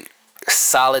very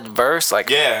solid verse.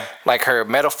 Like like her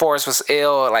metaphors was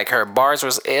ill, like her bars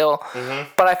was ill.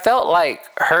 But I felt like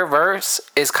her verse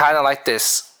is kind of like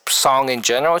this song in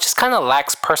general. It just kind of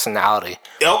lacks personality.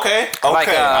 Okay. Like,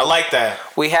 I like that.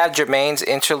 We have Jermaine's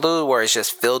Interlude where it's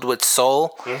just filled with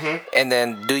soul, and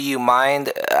then Do You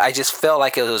Mind? I just felt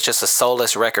like it was just a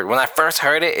soulless record. When I first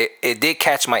heard it, it did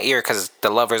catch my ear because the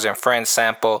Lovers and Friends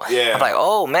sample. Yeah. I'm like,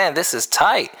 oh man, this is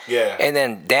tight. Yeah. And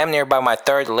then damn near by my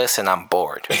 3rd listen, I'm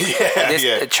bored.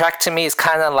 The track to me is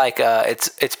kind of like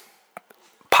it's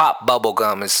pop bubble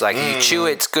gum. It's like you chew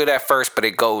it, it's good at first, but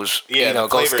it goes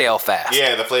goes stale fast.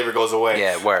 Yeah, the flavor goes away.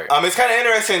 Yeah, word. It's kind of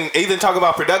interesting even talk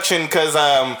about production, because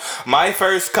my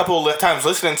first couple of times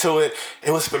listening to it,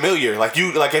 it was familiar. Like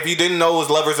if you didn't know it was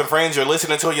Lovers and Friends, you're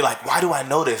listening to it, you're like, why do I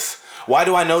know this? Why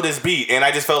do I know this beat? And I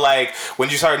just felt like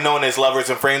when you start knowing it's Lovers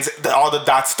and Friends, all the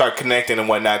dots start connecting and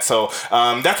whatnot. So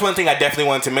that's one thing I definitely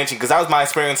wanted to mention, because that was my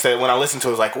experience. That when I listened to it,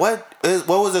 I was like, what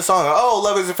was the song? Oh,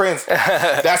 Lovers and Friends.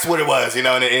 That's what it was, and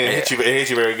it hit you. It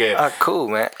hit you very good. Cool,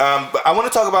 man. But I want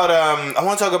to talk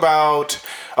about.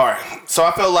 All right. So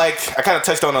I feel like I kind of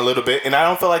touched on it a little bit, and I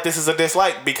don't feel like this is a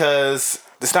dislike, because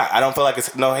it's not. I don't feel like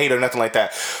it's no hate or nothing like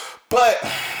that. But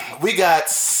we got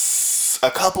a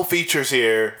couple features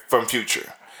here from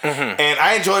Future. And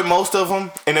I enjoyed most of them,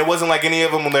 and it wasn't like any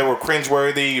of them when they were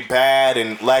cringeworthy, bad,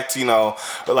 and lacked,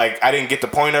 like I didn't get the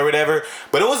point or whatever.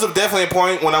 But it was definitely a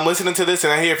point when I'm listening to this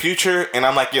and I hear Future, and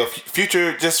I'm like, yo,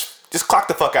 Future, just clock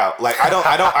the fuck out. Like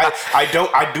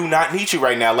I do not need you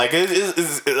right now. Like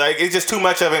it's just too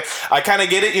much of it. I kind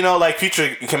of get it, like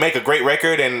Future can make a great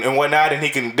record and whatnot, and he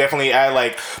can definitely add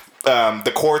like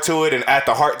the core to it and add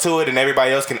the heart to it, and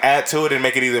everybody else can add to it and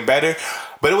make it even better.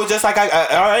 But it was just like, all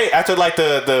right, after like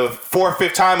the 4th or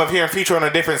 5th time of hearing Future on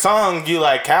a different song, you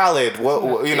like, Khaled,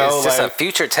 it's just like a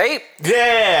Future tape.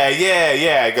 Yeah.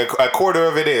 A quarter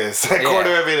of it is.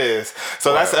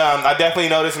 So that's I definitely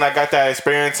noticed, and I got that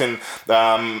experience. And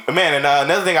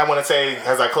another thing I want to say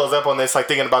as I close up on this, like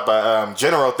thinking about the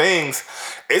general things,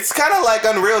 it's kind of like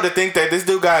unreal to think that this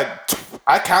dude got.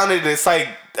 I counted. It's like.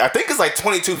 I think it's like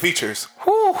 22 features.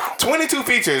 Whew. 22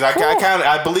 features. I counted.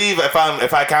 I believe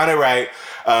if I count it right,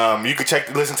 you could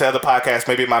listen to other podcasts.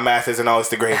 Maybe my math isn't always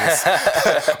the greatest,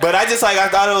 but I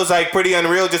thought it was like pretty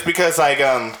unreal, just because like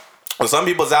well, some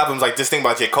people's albums, like just think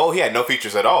about J. Cole, he had no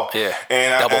features at all. Yeah,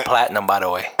 and double platinum, by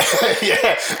the way.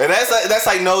 Yeah, and that's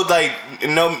no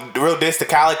real diss to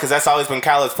Khaled, because that's always been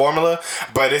Khaled's formula.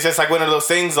 But it's just like one of those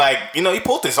things, like he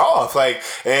pulled this off, like,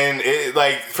 and it,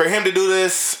 like for him to do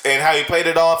this and how he played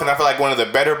it off, and I feel like one of the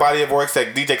better body of works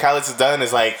that DJ Khaled has done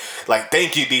is like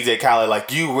thank you, DJ Khaled,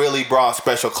 like you really brought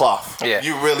special cloth. Yeah,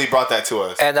 you really brought that to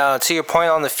us. And to your point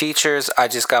on the features, I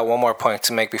just got one more point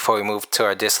to make before we move to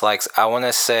our dislikes. I want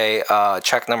to say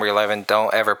track number 11,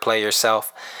 Don't Ever Play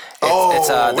Yourself. We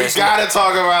gotta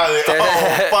talk about it.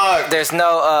 Oh, fuck. There's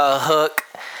no hook.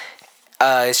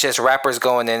 It's just rappers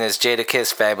going in as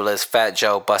Jadakiss, Fabulous, Fat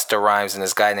Joe, Busta Rhymes, and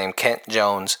this guy named Kent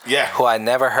Jones, who I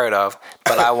never heard of.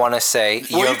 But I want to say,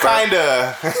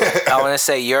 I want to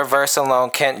say your verse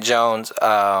alone, Kent Jones.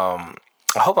 I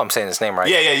hope I'm saying his name right.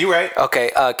 Yeah, you're right.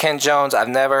 Okay, Kent Jones. I've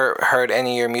never heard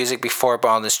any of your music before, but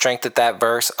on the strength of that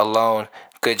verse alone,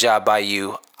 good job by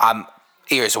you. I'm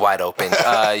ears wide open.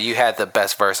 You had the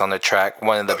best verse on the track,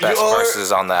 one of the best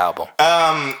verses on the album.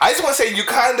 I just want to say you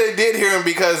kind of did hear him,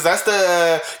 because that's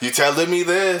the you telling me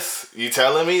this, you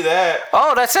telling me that.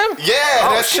 Oh, that's him? Yeah,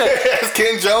 that's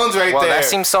Ken Jones right there. Well, that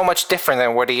seems so much different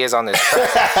than what he is on this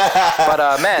track.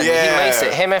 But man, he laced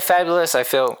it. Him and Fabulous, I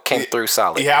feel, came through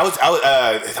solid. Yeah, I was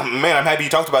man, I'm happy you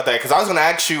talked about that, because I was going to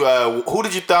ask you, who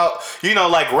did you thought,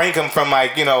 like rank them from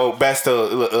like, best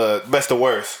to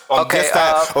worst on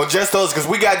just those, because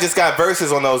we just got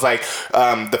verses on those, like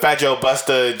the Fat Joe,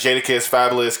 Busta, Jadakiss,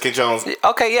 Fabulous, Ken Jones.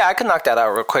 Okay, yeah, I can knock that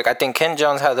out real quick. I think Ken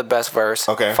Jones had the best verse.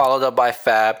 Okay. Followed up by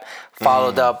Fab.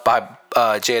 Followed up by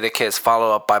Jadakiss,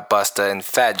 followed up by Busta, and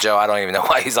Fat Joe. I don't even know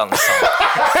why he's on the song.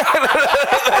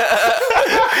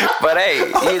 But hey,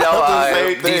 you know,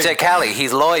 DJ Khaled,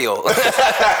 he's loyal.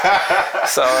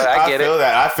 So I get it.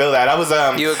 I feel that. I was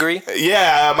You agree?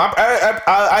 Yeah,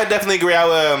 I definitely agree.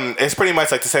 It's pretty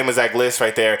much like the same exact list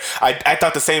right there. I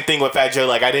thought the same thing with Fat Joe.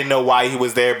 Like I didn't know why he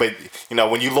was there, but you know,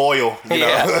 when you loyal, you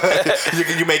know,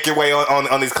 you make your way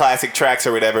on these classic tracks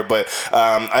or whatever. But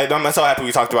I'm so happy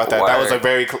we talked about that. Word. That was a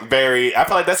very. I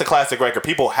feel like that's a classic record.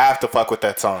 People have to fuck with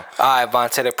that song. All right,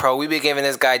 VonteThePro, we been giving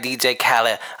this guy DJ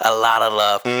Khaled a lot of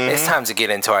love. It's time to get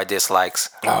into our dislikes.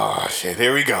 Oh shit,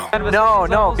 here we go.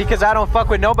 No, because I don't fuck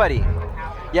with nobody.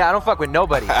 Yeah, I don't fuck with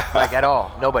nobody, like at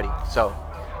all, nobody. So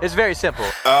it's very simple.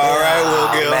 All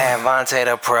right, WillGil. Man,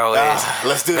 VonteThePro is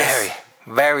let's do this.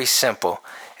 Very, very simple.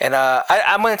 And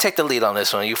I'm gonna take the lead on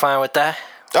this one. You fine with that?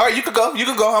 All right, you can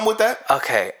go. I'm with that.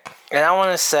 Okay. And I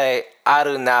want to say I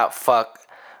do not fuck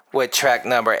with track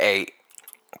number 8.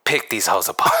 Pick these hoes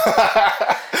apart.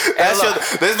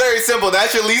 That's very simple.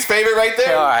 That's your least favorite right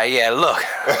there? All right, yeah, look.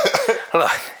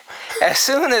 As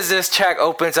soon as this track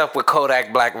opens up with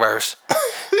Kodak Black verse,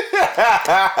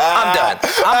 I'm done.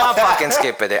 I'm fucking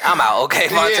skipping it. I'm out, okay,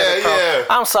 VonteThePro? Yeah.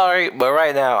 I'm sorry, but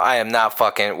right now I am not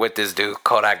fucking with this dude,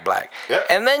 Kodak Black. Yep.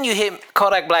 And then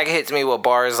Kodak Black hits me with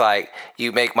bars like,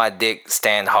 you make my dick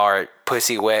stand hard,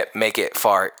 pussy wet, make it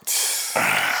fart.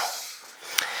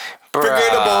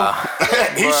 Forgettable.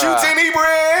 He shoots any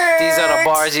bricks. These are the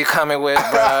bars you coming with,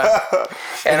 bruh.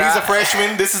 And he's a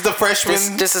freshman. This is the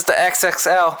freshman. This is the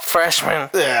XXL freshman.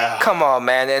 Yeah. Come on,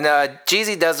 man. And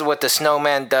Jeezy does what the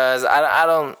Snowman does. I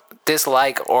don't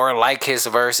dislike or like his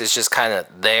verse. It's just kind of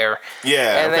there.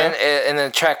 Yeah. And then the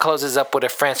track closes up with a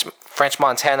French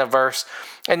Montana verse.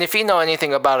 And if you know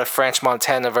anything about a French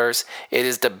Montana verse, it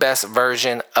is the best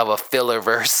version of a filler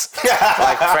verse.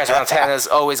 Like French Montana is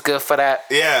always good for that.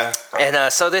 Yeah.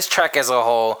 And so this track as a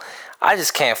whole, I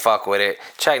just can't fuck with it.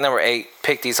 Track number 8,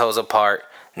 Pick These Hoes Apart,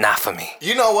 not for me.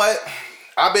 You know what?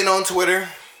 I've been on Twitter.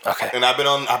 Okay. And I've been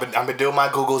doing my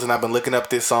Googles and I've been looking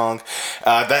up this song,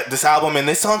 this album, and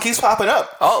this song keeps popping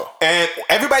up. Oh. And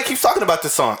everybody keeps talking about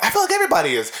this song. I feel like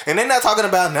everybody is. And they're not talking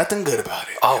about nothing good about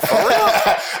it. Oh, for real?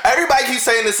 Everybody keeps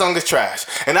saying this song is trash.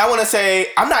 And I want to say,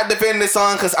 I'm not defending this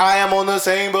song because I am on the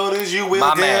same boat as you, WillGil.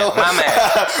 My man.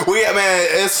 Man,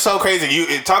 it's so crazy.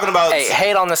 You talking about... Hey,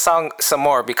 hate on the song some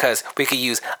more because we could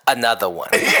use another one.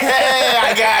 Yeah,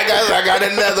 I got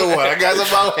another one. I got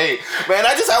some more hate. Man,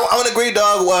 I want to agree,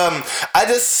 dog.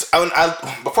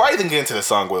 Before I even get into the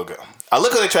song, WillGil, I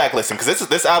look at the track listing because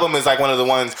this album is like one of the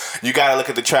ones you gotta look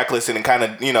at the track listing and kind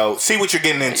of see what you're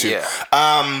getting into. Yeah.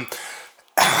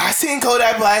 I seen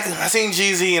Kodak Black, I seen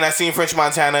Jeezy, and I seen French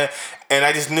Montana, and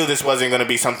I just knew this wasn't gonna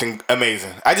be something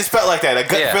amazing. I just felt like that. A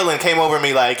gut feeling came over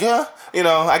me, like I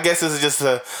guess this is just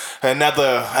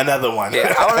another one.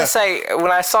 Yeah, I want to say, when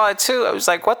I saw it too, I was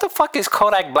like, what the fuck is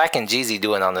Kodak Black and Jeezy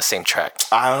doing on the same track?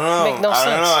 I don't know. Make no sense. I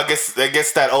don't know. I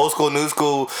guess that old school, new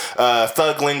school,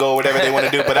 thug lingo, whatever they want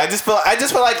to do. But I just feel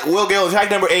like WillGil,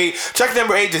 track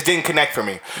number 8 just didn't connect for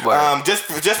me.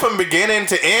 Just from beginning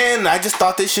to end, I just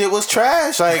thought this shit was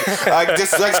trash. Like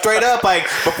just like straight up, like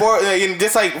before we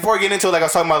get into it, like I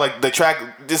was talking about, like the track,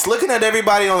 just looking at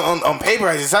everybody on paper,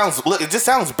 it just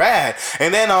sounds bad.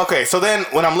 And then so then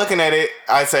when I'm looking at it,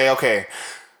 I say, okay,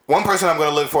 one person I'm going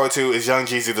to look forward to is Young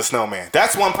Jeezy the Snowman.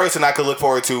 That's one person I could look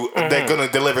forward to that's going to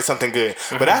deliver something good.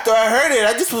 But after I heard it,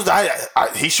 I just was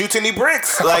he shoots any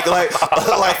bricks like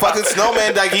fucking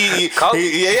Snowman. Like he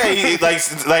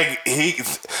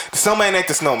Snowman ain't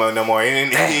the Snowman no more,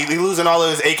 and he losing all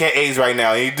of his AKAs right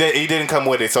now. He didn't come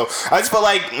with it, so I just felt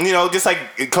like just like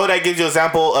Kodak gives you an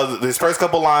example of his first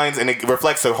couple lines, and it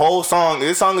reflects the whole song.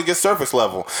 This song is just surface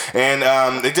level, and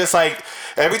it just like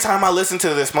every time I listen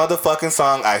to this motherfucking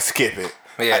song, I skip it.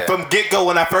 Yeah. From get-go,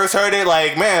 when I first heard it,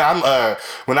 like, man,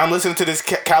 when I'm listening to this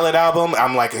Khaled album,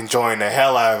 I'm like enjoying the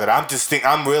hell out of it.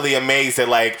 I'm really amazed that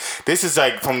like this is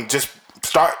like from just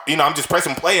start, I'm just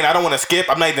pressing play and I don't want to skip.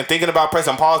 I'm not even thinking about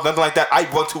pressing pause, nothing like that. I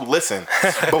want to listen.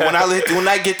 But when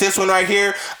I get this one right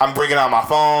here, I'm bringing out my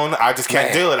phone. I just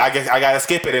can't do it. I gotta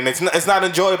skip it, and it's not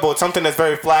enjoyable. It's something that's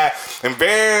very flat and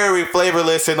very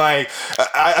flavorless, and like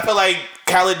I feel like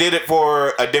Khaled did it for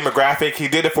a demographic. He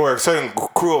did it for a certain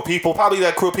crew of people. Probably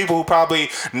that crew of people who probably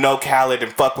know Khaled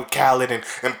and fuck with Khaled and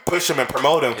push him and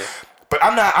promote him. Yeah. But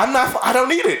I don't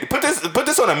need it. Put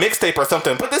this on a mixtape or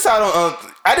something. Put this out on.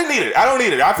 I didn't need it. I don't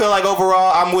need it. I feel like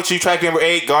overall, I'm with you. Track number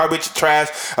 8, garbage, trash.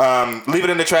 Leave it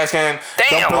in the trash can.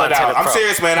 Damn, don't pull it out. I'm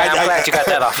serious, man. I'm glad you got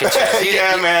that off your chest.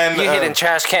 Man. You hitting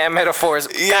trash can metaphors.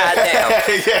 Yeah.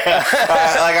 Goddamn. Yeah.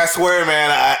 Like I swear,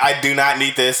 man, I do not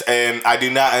need this, and I do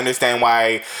not understand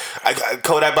why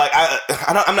Kodak. Like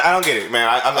I don't get it, man.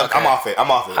 I'm off it.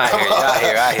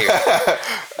 I hear you.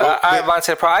 All right,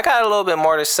 VonteThePro. I got a little bit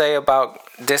more to say about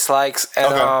dislikes,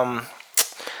 and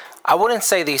I wouldn't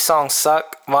say these songs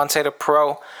suck,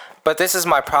 VonteThePro, but this is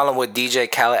my problem with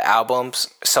DJ Khaled albums.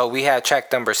 So we had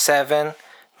track number 7,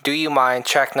 Do You Mind?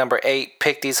 Track number 8,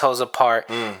 Pick These Hoes Apart.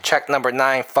 Track number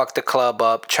 9, Fuck the Club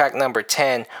Up. Track number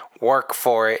 10, Work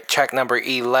For It. Track number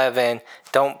 11,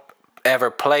 Don't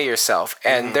Ever Play Yourself.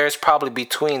 And there's probably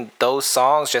between those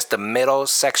songs, just the middle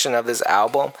section of this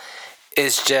album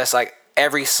is just like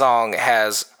every song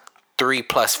has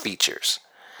 3+ features.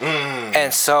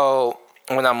 And so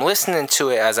when I'm listening to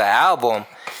it as an album,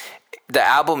 the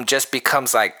album just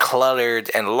becomes like cluttered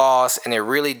and lost, and it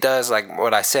really does, like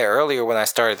what I said earlier when I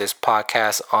started this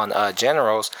podcast on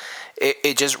Generals,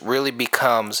 it just really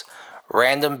becomes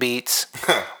random beats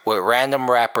with random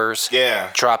rappers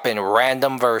dropping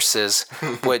random verses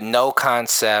with no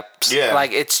concepts.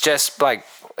 Like it's just like,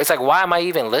 it's like, why am I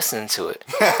even listening to it?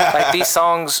 Like these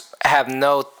songs have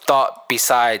no thought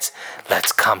besides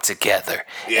let's come together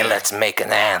and let's make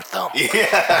an anthem.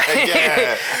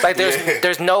 Like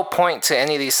there's no point to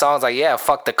any of these songs. Like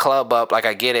fuck the club up. Like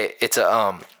I get it. It's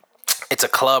a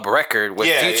club record with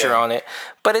Future on it,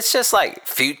 but it's just like,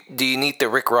 do you need the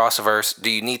Rick Ross verse? Do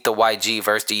you need the YG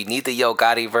verse? Do you need the Yo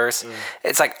Gotti verse?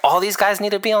 It's like all these guys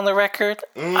need to be on the record.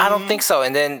 I don't think so.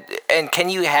 And can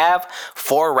you have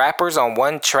 4 rappers on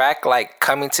one track like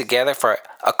coming together for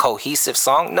a cohesive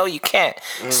song? No, you can't.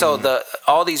 So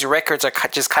all these records are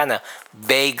just kind of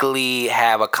vaguely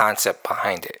have a concept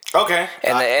behind it. Okay,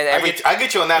 and I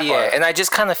get you on that part. Yeah, and I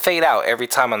just kind of fade out every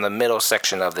time on the middle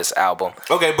section of this album.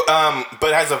 Okay,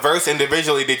 but as a verse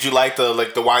individually, did you like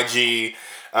the YG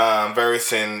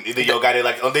verse and the Yo Gotti?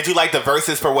 Like, did you like the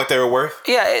verses for what they were worth?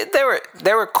 Yeah,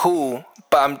 they were cool,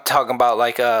 but I'm talking about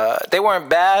like they weren't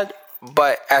bad.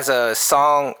 But as a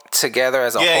song together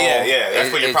as a whole,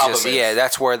 that's what your problem is. Yeah,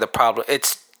 that's where the problem.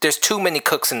 There's too many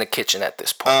cooks in the kitchen at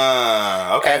this point.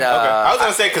 Okay. I was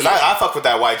gonna say because I fuck with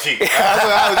that YG.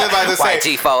 I was just about to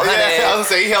say YG 400. Yeah, I was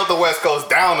gonna say he held the West Coast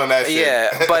down on that shit.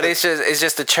 Yeah, but it's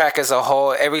just the track as a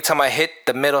whole. Every time I hit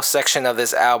the middle section of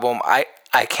this album, I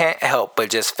can't help but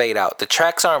just fade out. The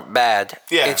tracks aren't bad.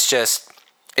 Yeah.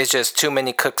 It's just too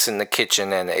many cooks in the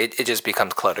kitchen, and it just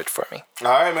becomes cluttered for me.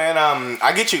 All right, man.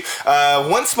 I get you.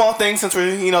 One small thing, since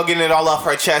we're getting it all off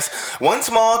our chest. One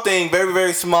small thing, very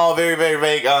very small, very very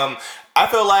vague. I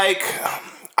feel like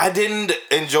I didn't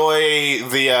enjoy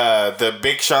the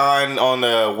Big Sean on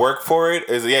the Work For It.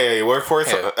 Work For It.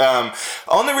 Yeah. So,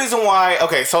 only reason why.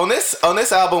 Okay, so on this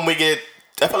album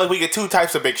I feel like we get 2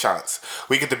 types of Big Seans.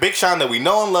 We get the Big Sean that we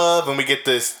know and love, and we get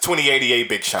this 2088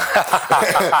 Big Sean.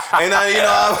 And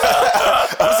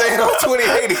I'm saying on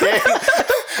 2088,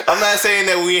 I'm not saying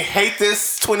that we hate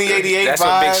this 2088 That's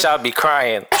vibe. when Big Sean be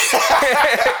crying.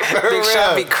 Big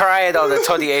Sean be crying on the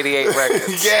 2088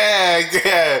 records.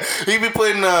 Yeah. He be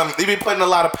putting a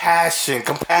lot of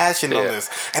compassion on this,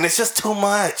 and it's just too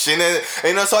much. And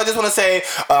so I just want to say,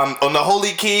 on the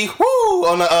Holy Key, woo,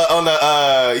 on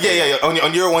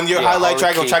your highlight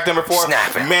track, on track number 4,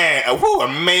 snapping. Man,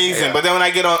 amazing. Yeah. But then when I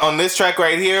get on this track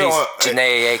right here,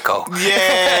 Janae Aiko.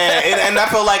 Yeah, and I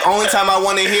feel like only time I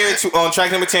want to hear it on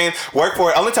track number 10, Work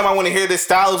For It. Only time I want to hear this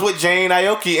style is with Jane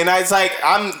Aoki, and it's like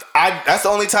that's the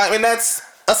only time, and that's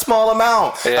a small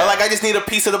amount. Yeah. I just need a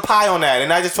piece of the pie on that,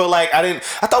 and I just feel like I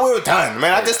thought we were done,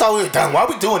 man. I just thought we were done. Why are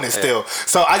we doing this still?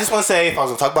 So I just want to say, if I was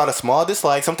gonna talk about a small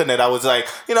dislike, something that I was like,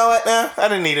 you know what, I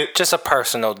didn't need it. Just a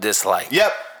personal dislike.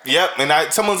 Yep,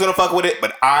 and someone's gonna fuck with it,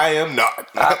 but I am not.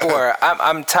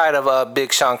 I'm tired of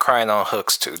Big Sean crying on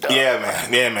hooks too, dog. Yeah,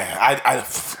 man. I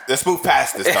let's move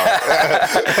past this, dog.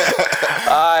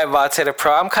 All right,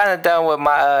 VonteThePro. I'm kind of done with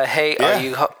my hate.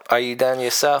 Yeah. Are you done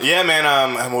yourself? Yeah, man.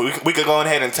 We could go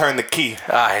ahead and turn the key.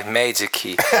 All right, major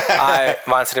key. All right,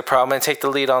 VonteThePro. I'm gonna take the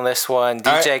lead on this one.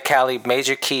 DJ Khaled,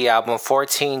 Major Key album,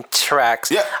 14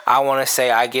 tracks. Yeah. I want to say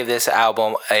I give this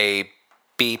album a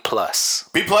B+.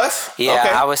 B+? Yeah, Okay.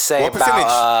 I would say what percentage?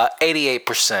 about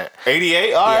 88%.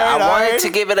 88? All Yeah, right, I all wanted right. to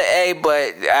give it an A,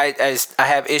 but I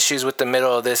have issues with the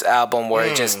middle of this album where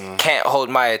it just can't hold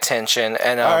my attention.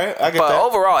 And All right, I get but that.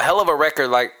 overall, hell of a record.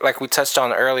 Like we touched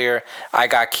on earlier, I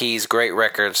Got Keys, great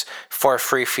records. For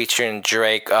Free featuring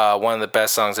Drake, one of the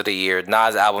best songs of the year.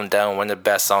 Nas album Done, one of the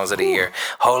best songs of the year.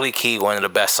 Holy Key, one of the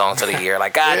best songs of the year.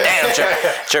 Like goddamn,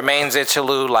 Jermaine's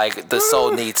Interlude, like the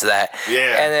soul needs that.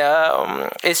 Yeah.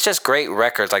 And it's just great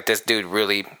records. Like this dude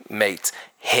really makes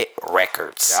hit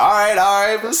records. All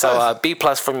right. So B+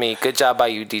 for me. Good job by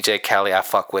you, DJ Khaled. I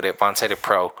fuck with it.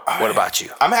 VonteThePro. What about you?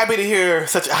 I'm happy to hear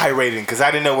such a high rating because I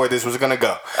didn't know where this was gonna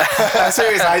go.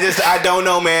 Seriously, I don't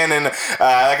know, man. And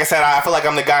like I said, I feel like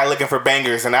I'm the guy looking for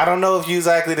bangers, and I don't know if you're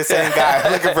exactly the same guy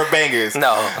looking for bangers.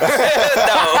 No,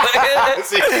 no.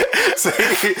 See?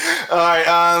 All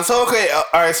right. So okay.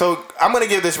 All right. So I'm gonna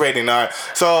give this rating. All right.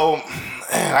 So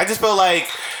I just feel like.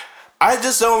 I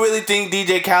just don't really think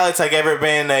DJ Khaled's like ever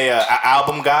been a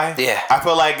album guy. Yeah. I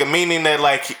feel like meaning that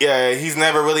like he's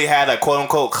never really had a quote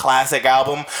unquote classic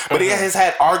album, but he has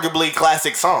had arguably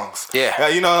classic songs. Yeah.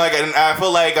 You know, like and I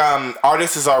feel like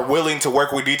artists are willing to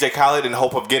work with DJ Khaled in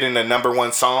hope of getting the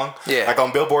 #1 song. Yeah. Like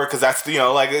on Billboard, because that's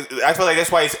like I feel like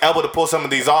that's why he's able to pull some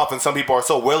of these off, and some people are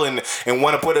so willing and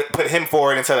want to put him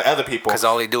forward instead of other people. Because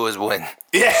all he do is win.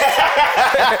 Yeah.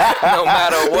 No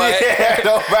matter what. Yeah,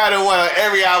 no matter what.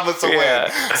 Every album's a win.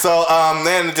 So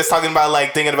then just talking about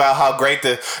like thinking about how great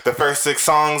the first 6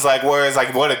 songs like were, is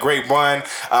like what a great run.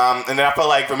 And then I feel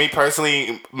like for me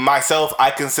personally, myself,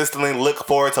 I consistently look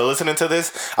forward to listening to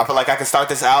this. I feel like I can start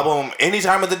this album any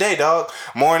time of the day, dog.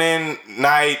 Morning,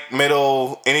 night,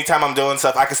 middle, anytime I'm doing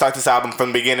stuff, I can start this album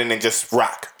from the beginning and just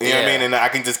rock. You know what I mean? And I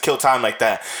can just kill time like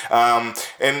that.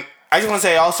 And I just want to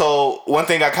say also, one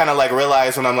thing I kind of like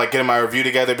realized when I'm like getting my review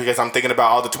together, because I'm thinking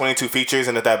about all the 22 features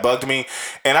and that bugged me.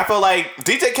 And I feel like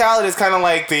DJ Khaled is kind of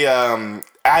like the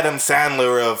Adam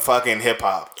Sandler of fucking hip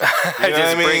hop. You know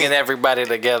Just bringing everybody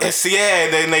together.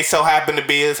 And then they so happen to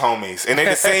be his homies, and they're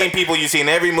the same people you see in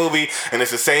every movie, and it's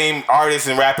the same artists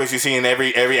and rappers you see in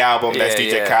every album. That's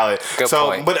DJ Khaled. Good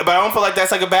point. But I don't feel like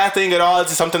that's like a bad thing at all. It's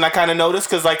just something I kind of noticed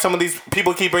because like some of these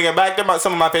people keep bringing back. They're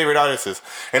some of my favorite artists,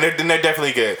 and they're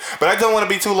definitely good. But I don't want to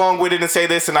be too long winded and say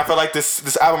this, and I feel like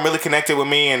this album really connected with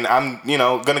me, and I'm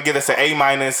gonna give this an A-.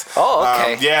 Oh,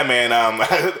 okay. Yeah, man.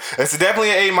 It's definitely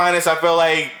an A-. I feel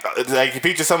like it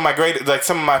features some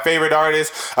of my favorite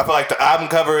artists. I feel like the album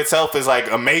cover itself is like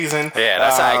amazing. Yeah,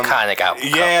 that's an iconic album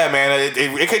cover. Yeah, man.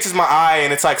 It catches my eye,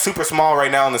 and it's like super small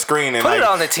right now on the screen. And Put like, it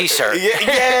on the t-shirt.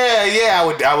 Yeah. I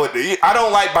would. I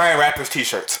don't like buying rappers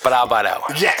t-shirts, But I'll buy that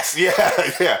one. yes,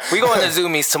 yeah. We going to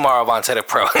Zoomies tomorrow,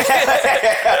 VonteThePro.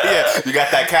 Yeah, you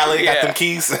got that Khaled, got Yeah. them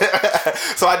keys.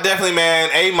 So I definitely, man,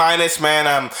 A-,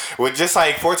 man. With just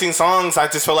like 14 songs, I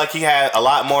just feel like he had a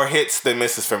lot more hits than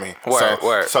misses for me.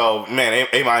 Word. So man,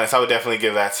 A-, I would definitely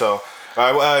give that. So,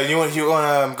 all right, you want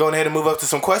to go ahead and move up to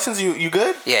some questions? You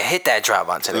good? Yeah, hit that drop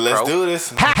VonteThePro. Let's do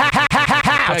this.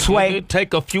 Sway.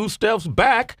 Take a few steps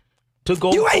back to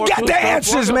go. You ain't got the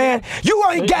answers, man. You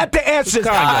ain't got the answers.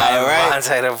 All right.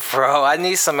 VonteThePro. I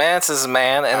need some answers,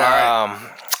 man. And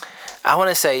I want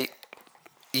to say,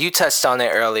 you touched on it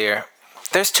earlier.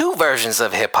 There's 2 versions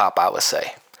of hip hop, I would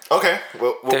say. Okay.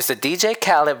 Well, There's the DJ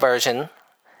Khaled version,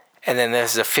 and then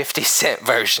there's the 50 Cent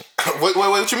version.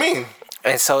 what you mean?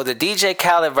 And so the DJ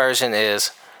Khaled version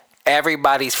is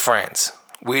everybody's friends.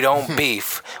 We don't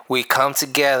beef. We come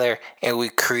together and we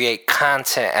create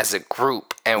content as a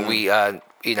group, and we,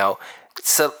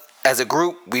 so as a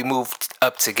group we move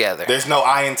up together. There's no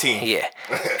I in team. Yeah.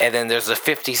 And then there's a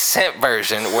 50 Cent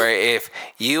version where if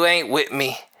you ain't with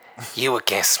me, you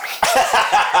against me.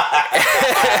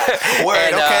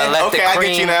 Word. And, Okay, I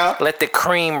get you now. Let the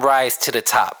cream rise to the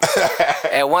top.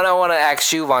 And what I want to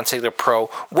ask you, VonteThePro,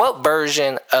 what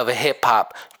version of hip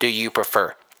hop do you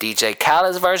prefer? DJ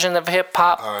Khaled's version of hip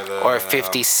hop or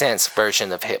 50 Cent's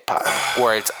version of hip hop,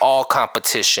 where it's all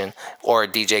competition, or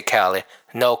DJ Khaled,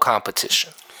 no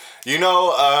competition?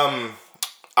 I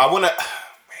want to.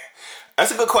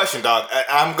 That's a good question, dog.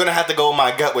 I'm gonna have to go with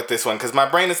my gut with this one because my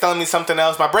brain is telling me something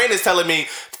else. My brain is telling me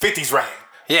 50's right.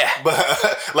 Yeah. But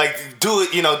like, do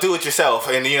it yourself,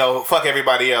 and fuck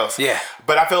everybody else. Yeah.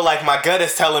 But I feel like my gut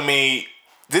is telling me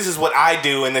this is what I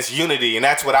do in this unity, and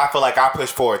that's what I feel like I push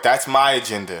forward. That's my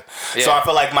agenda. Yeah. So I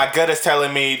feel like my gut is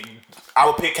telling me I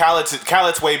would pick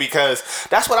Khaled's way because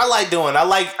that's what I like doing. I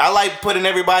like putting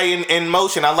everybody in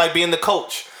motion. I like being the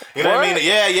coach. You know what I mean?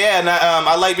 Yeah. And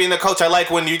I like being a coach. I like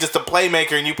when you're just a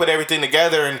playmaker and you put everything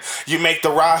together and you make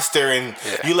the roster and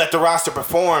you let the roster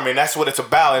perform, and that's what it's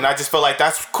about. And I just feel like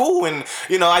that's cool. And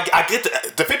I get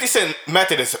the 50 Cent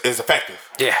method is effective.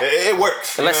 Yeah, it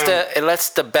works. It lets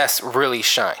the best really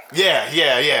shine. Yeah.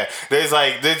 I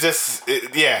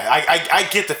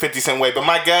get the 50 Cent way, but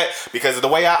my gut, because of the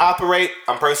way I operate,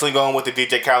 I'm personally going with the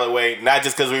DJ Khaled way. Not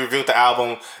just because we reviewed the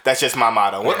album. That's just my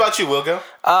motto. What about you, WillGil?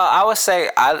 I would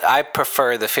say I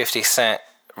prefer the 50 Cent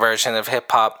version of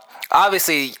hip hop.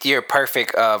 Obviously, your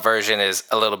perfect version is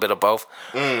a little bit of both,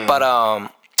 but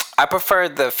I prefer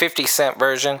the 50 Cent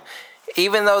version.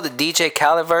 Even though the DJ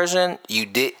Khaled version, you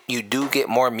do get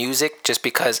more music just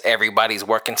because everybody's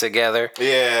working together.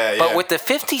 Yeah. But with the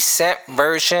 50 Cent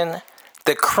version,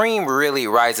 the cream really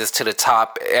rises to the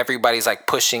top. Everybody's like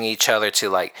pushing each other to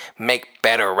like make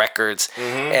better records.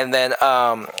 And then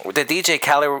the DJ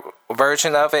Khaled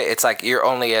version of it, it's like you're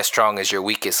only as strong as your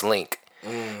weakest link.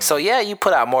 So yeah, you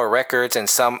put out more records and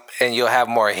you'll have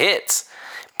more hits.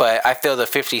 But I feel the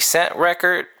 50 Cent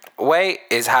record way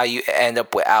is how you end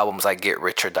up with albums like Get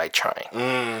Rich or Die Trying.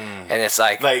 And it's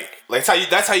like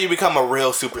that's how you become a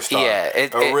real superstar. Yeah,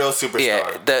 a real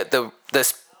superstar. Yeah,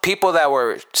 the people that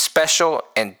were special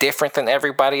and different than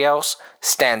everybody else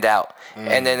stand out.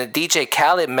 And then the DJ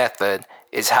Khaled method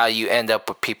is how you end up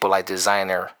with people like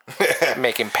Designer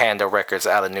making Panda records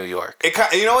out of New York. It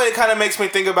kind of makes me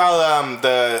think about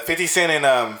the 50 Cent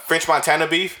and French Montana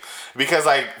beef. Because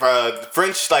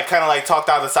French kind of talked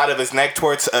out the side of his neck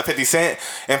towards 50 Cent,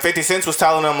 and 50 Cent was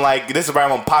telling him this is around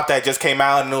when Pop That just came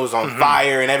out and it was on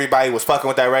fire and everybody was fucking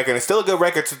with that record. And it's still a good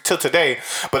record till today,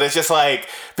 but it's just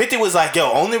 50 was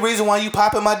yo, only reason why you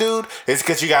popping, my dude, is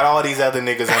because you got all these other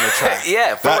niggas on the track.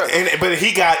 Yeah, but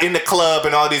he got in the club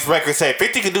and all these records say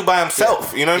 50 could do by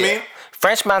himself. You know what I mean?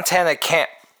 French Montana can't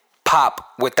pop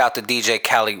without the DJ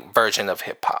Khaled version of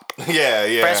hip hop.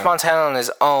 Yeah. French Montana on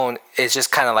his own is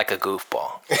just kind of like a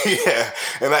goofball. Yeah,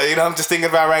 and I'm just thinking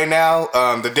about right now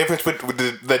the difference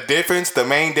the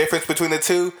main difference between the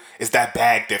two is that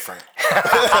bag different.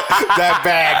 That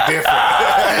bag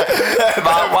different.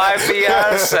 My wife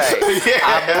Beyonce. Yeah.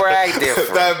 I brag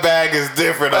different. That bag is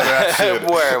different on that shit.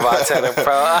 Word about VonteThePro.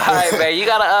 All right, man. You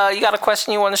got a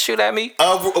question you want to shoot at me?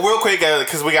 Real quick,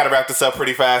 because we got to wrap this up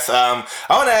pretty fast. I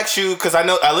want to ask you, because I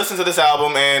know I listened to this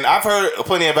album and I've heard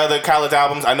plenty of other Khaled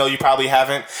albums. I know you probably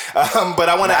haven't, but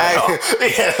I want to ask.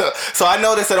 Yeah. So I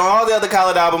noticed that on all the other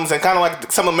Khaled albums and kind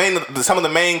of some of the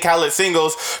main Khaled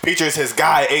singles features his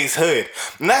guy Ace Hood,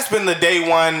 and that's been the day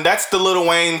one. That's the Lil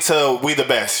Wayne to We the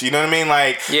Best. You know what I mean?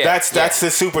 That's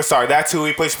his superstar. That's who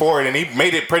he pushed forward, and he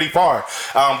made it pretty far.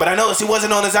 But I noticed he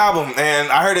wasn't on his album, and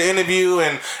I heard an interview,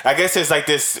 and I guess there's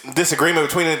this disagreement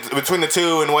between the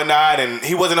two and whatnot, and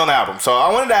he wasn't on the album. So I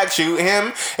wanted to ask you,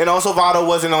 him and also Vado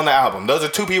wasn't on the album. Those are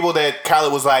two people that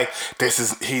Khaled was like, this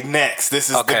is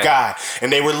the guy,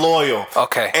 and they were loyal.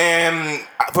 Okay. And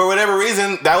for whatever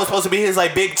reason, that was supposed to be his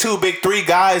big two, big three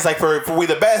guys for We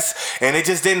the Best, and it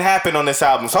just didn't happen on this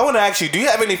album. So I want to ask you, do you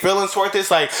have any feelings toward this?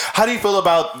 How do you feel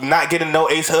about not getting no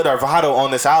Ace Hood or Vado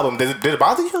on this album? Did it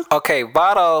bother you? Okay,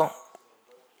 Vado,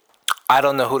 I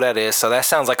don't know who that is, so that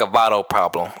sounds like a Vado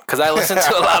problem. Because I listen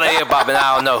to a lot of hip hop and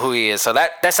I don't know who he is, so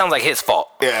that sounds like his fault.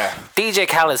 Yeah. DJ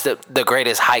Khaled's the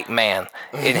greatest hype man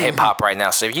in hip hop right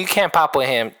now, so if you can't pop with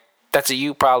him, that's a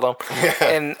you problem. Yeah.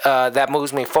 And that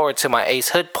moves me forward to my Ace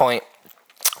Hood point,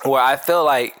 where I feel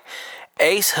like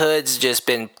Ace Hood's just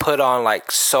been put on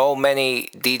so many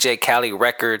DJ Khaled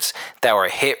records that were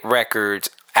hit records,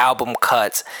 album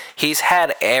cuts. He's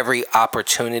had every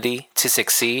opportunity to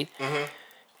succeed.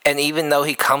 And even though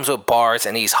he comes with bars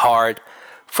and he's hard,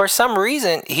 for some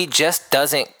reason, he just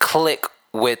doesn't click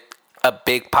with a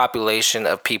big population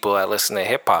of people that listen to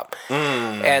hip hop.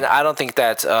 And I don't think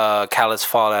that's Khaled's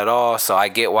fault at all, so I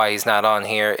get why he's not on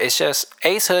here. It's just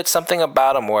Ace Hood, something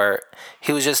about him where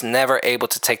he was just never able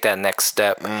to take that next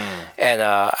step. And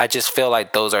I just feel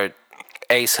like those are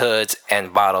Ace Hood's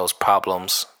and Vado's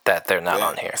problems that they're not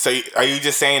on here. So are you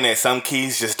just saying that some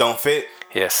keys just don't fit?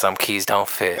 Yeah, some keys don't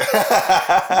fit.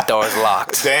 Door's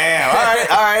locked. Damn. All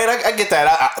right. I get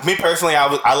that. Me personally,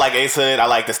 I like Ace Hood. I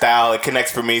like the style. It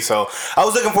connects for me. So I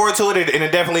was looking forward to it, and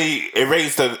it definitely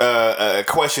raised a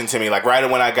question to me. Right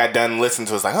when I got done listening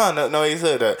to it, it's no Ace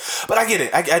Hood. But I get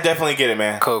it. I definitely get it,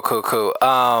 man. Cool.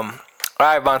 All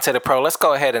right, VonteThePro, let's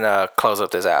go ahead and close up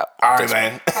this out. All right,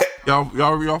 man.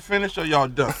 Y'all finished or y'all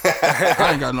done?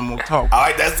 I ain't got no more talk. All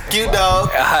right, that's cute, dog.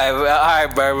 All right,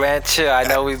 Birdman, chill. I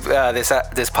know we've this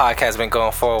podcast has been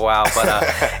going for a while, but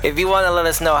if you want to let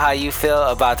us know how you feel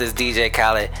about this DJ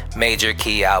Khaled Major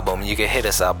Key album, you can hit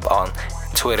us up on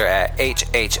Twitter at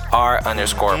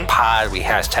HHR_pod. We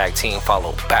hashtag team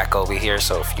follow back over here.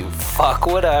 So if you fuck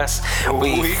with us,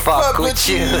 we fuck with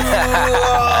you.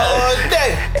 All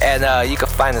day. And you can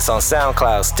find us on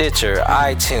SoundCloud, Stitcher,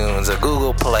 iTunes, or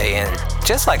Google Play, and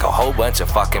just like a whole bunch of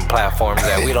fucking platforms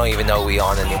that we don't even know we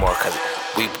on anymore because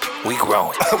we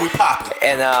growing. We popping.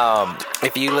 And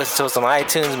if you listen to us on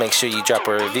iTunes, make sure you drop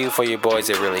a review for your boys.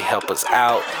 It really help us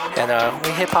out. And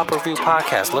we Hip Hop Review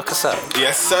Podcast. Look us up.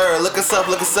 Yes, sir. Look us up,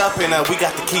 and we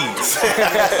got the keys.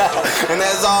 And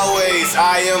as always,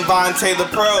 I am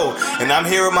VonteThePro, and I'm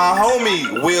here with my homie,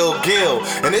 WillGil.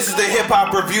 And this is the Hip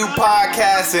Hop Review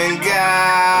Podcast, and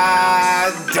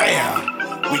god damn,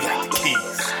 we got the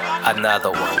keys.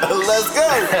 Another one. Let's go.